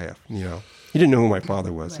Jobriath. He didn't know who my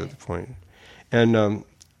father was at the point. And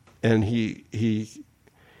he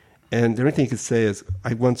and the only thing he could say is,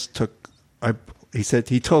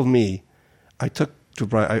 he told me, I took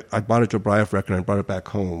Jobriath, I bought a Jobriath record and I brought it back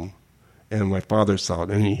home, and my father saw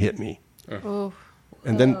it and he hit me. Oh.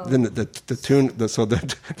 And then the tune,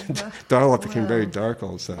 the dialogue became very dark all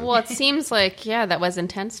of a sudden. Well, it seems like, that was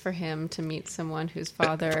intense for him to meet someone whose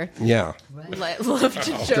father loved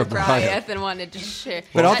Jobriath and wanted to share.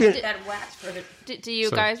 But that wax for it. Do you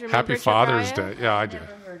guys remember Happy Father's Jobriath? Day. Yeah, I do.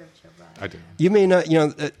 Never heard of Jobriath. I do. You may not,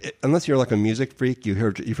 unless you're like a music freak,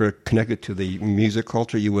 if you're connected to the music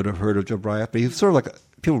culture, you would have heard of Jobriath. But he's sort of like,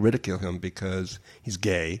 people ridicule him because he's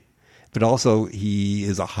gay. But also, he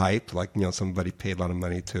is a hype, somebody paid a lot of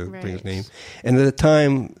money to bring his name. And at the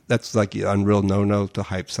time, that's like an unreal no-no to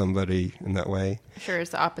hype somebody in that way. Sure,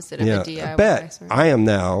 it's the opposite of the DIY. But I am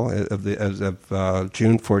now, as of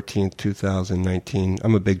June 14th, 2019,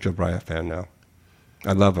 I'm a big Jobriath fan now.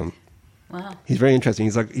 I love him. Wow. He's very interesting.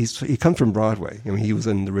 He comes from Broadway. I mean, he was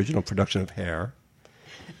in the original production of Hair,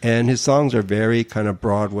 and his songs are very kind of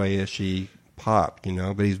Broadway-ishy pop,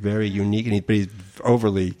 but he's very unique, and he's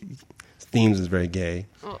overly themes is very gay.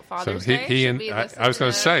 Well, Father's So Day. he Should and we I listen was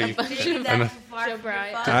going to to say, a bunch of Joe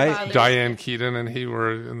Bryant. Diane Keaton and he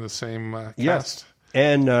were in the same cast. Yes.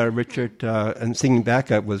 And Richard, and singing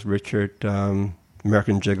backup was Richard,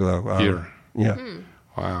 American Gigolo. Here. Yeah.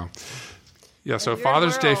 Wow. Yeah, so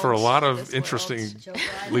Father's Day for a lot of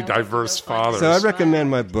interestingly diverse fathers. So I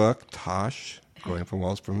recommend my book, Tosh, Growing Up in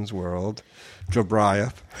Wallace Berman's World, Joe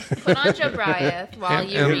Bryant. Put on Joe Bryant while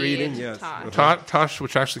you and read reading, yes. Tosh. Tosh,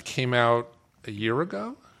 which actually came out a year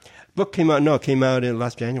ago? Book came out in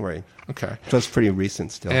last January. Okay. So it's pretty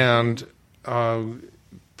recent still. And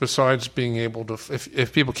besides being able to,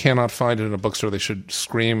 if people cannot find it in a bookstore, they should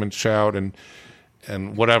scream and shout and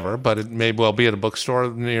whatever, but it may well be at a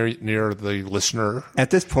bookstore near the listener.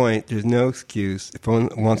 At this point, there's no excuse. If one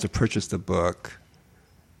wants to purchase the book,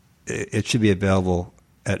 it should be available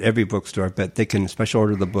at every bookstore, but they can special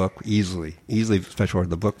order the book easily special order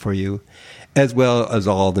the book for you, as well as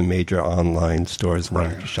all the major online stores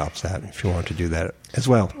and shops at, if you want to do that as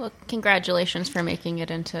well. Well, congratulations for making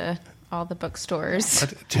it into all the bookstores.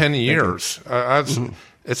 10 years.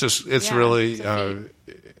 It's really it's a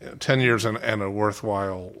 10 years and a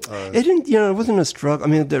worthwhile. It didn't, it wasn't a struggle. I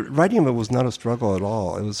mean, the writing of it was not a struggle at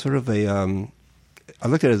all. It was sort of I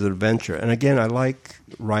looked at it as an adventure. And again, I like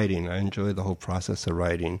writing. I enjoy the whole process of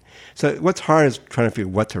writing. So what's hard is trying to figure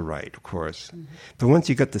out what to write, of course. Mm-hmm. But once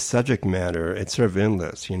you get the subject matter, it's sort of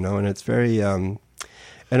endless, and it's very... and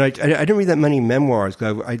I didn't read that many memoirs.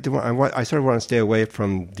 I sort of want to stay away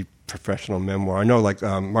from the professional memoir. I know, like,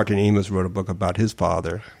 Martin Amis wrote a book about his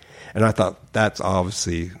father. And I thought that's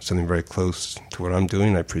obviously something very close to what I'm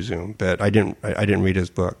doing, I presume. But I didn't read his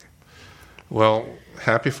book. Well,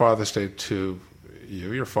 happy Father's Day to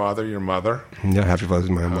you, your father, your mother. Yeah, happy Father's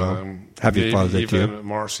Day to my mom. Happy Father's Day to you. Even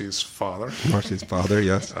Marcy's father. Marcy's father,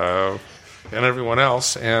 yes. And everyone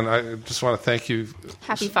else. And I just want to thank you.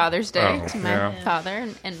 Happy Father's Day to my father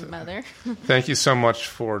and mother. Thank you so much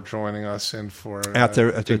for joining us and for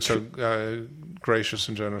being so gracious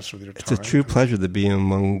and generous with your time. It's a true pleasure to be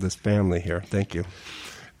among this family here. Thank you.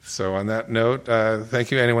 So on that note, thank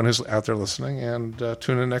you anyone who's out there listening, and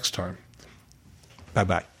tune in next time.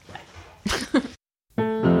 Bye-bye.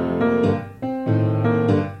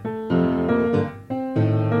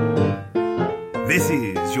 This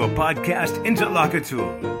is your podcast interlocutor,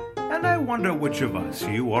 and I wonder which of us,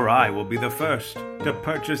 you or I, will be the first to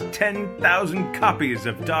purchase 10,000 copies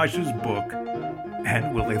of Tosh's book.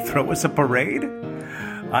 And will they throw us a parade?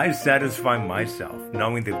 I satisfy myself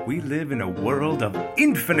knowing that we live in a world of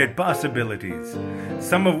infinite possibilities,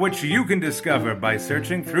 some of which you can discover by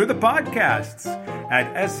searching through the podcasts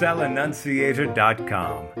at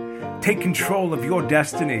SLAnnunciator.com. Take control of your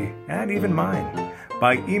destiny, and even mine,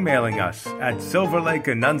 by emailing us at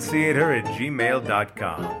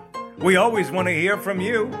silverlakeannunciator@gmail.com. We always want to hear from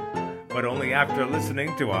you, but only after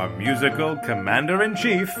listening to our musical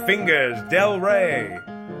Commander-in-Chief, Fingers Del Rey.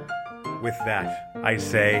 With that, I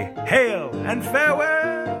say, hail and farewell!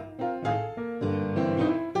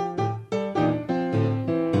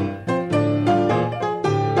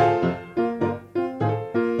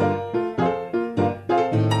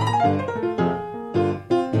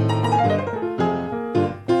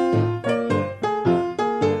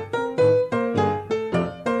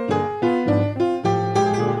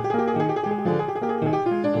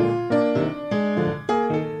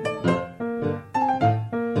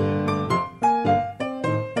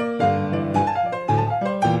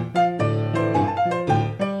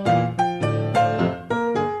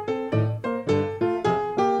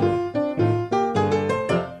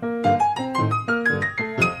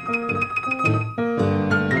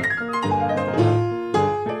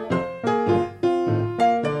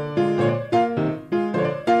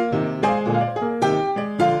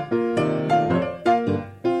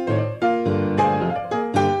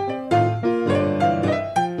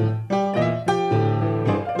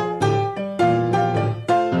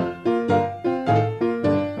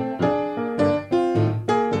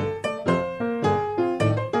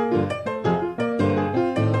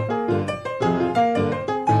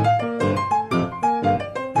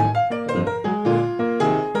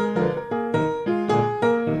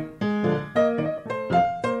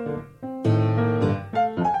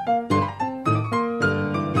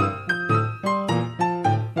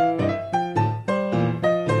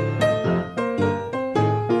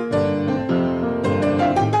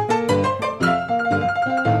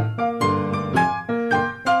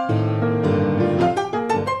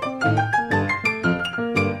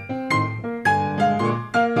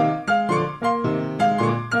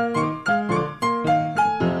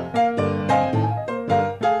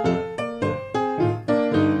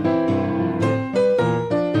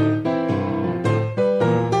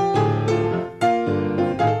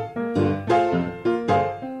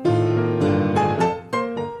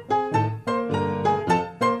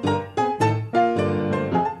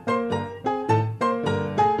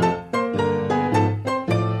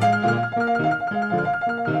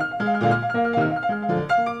 Bye.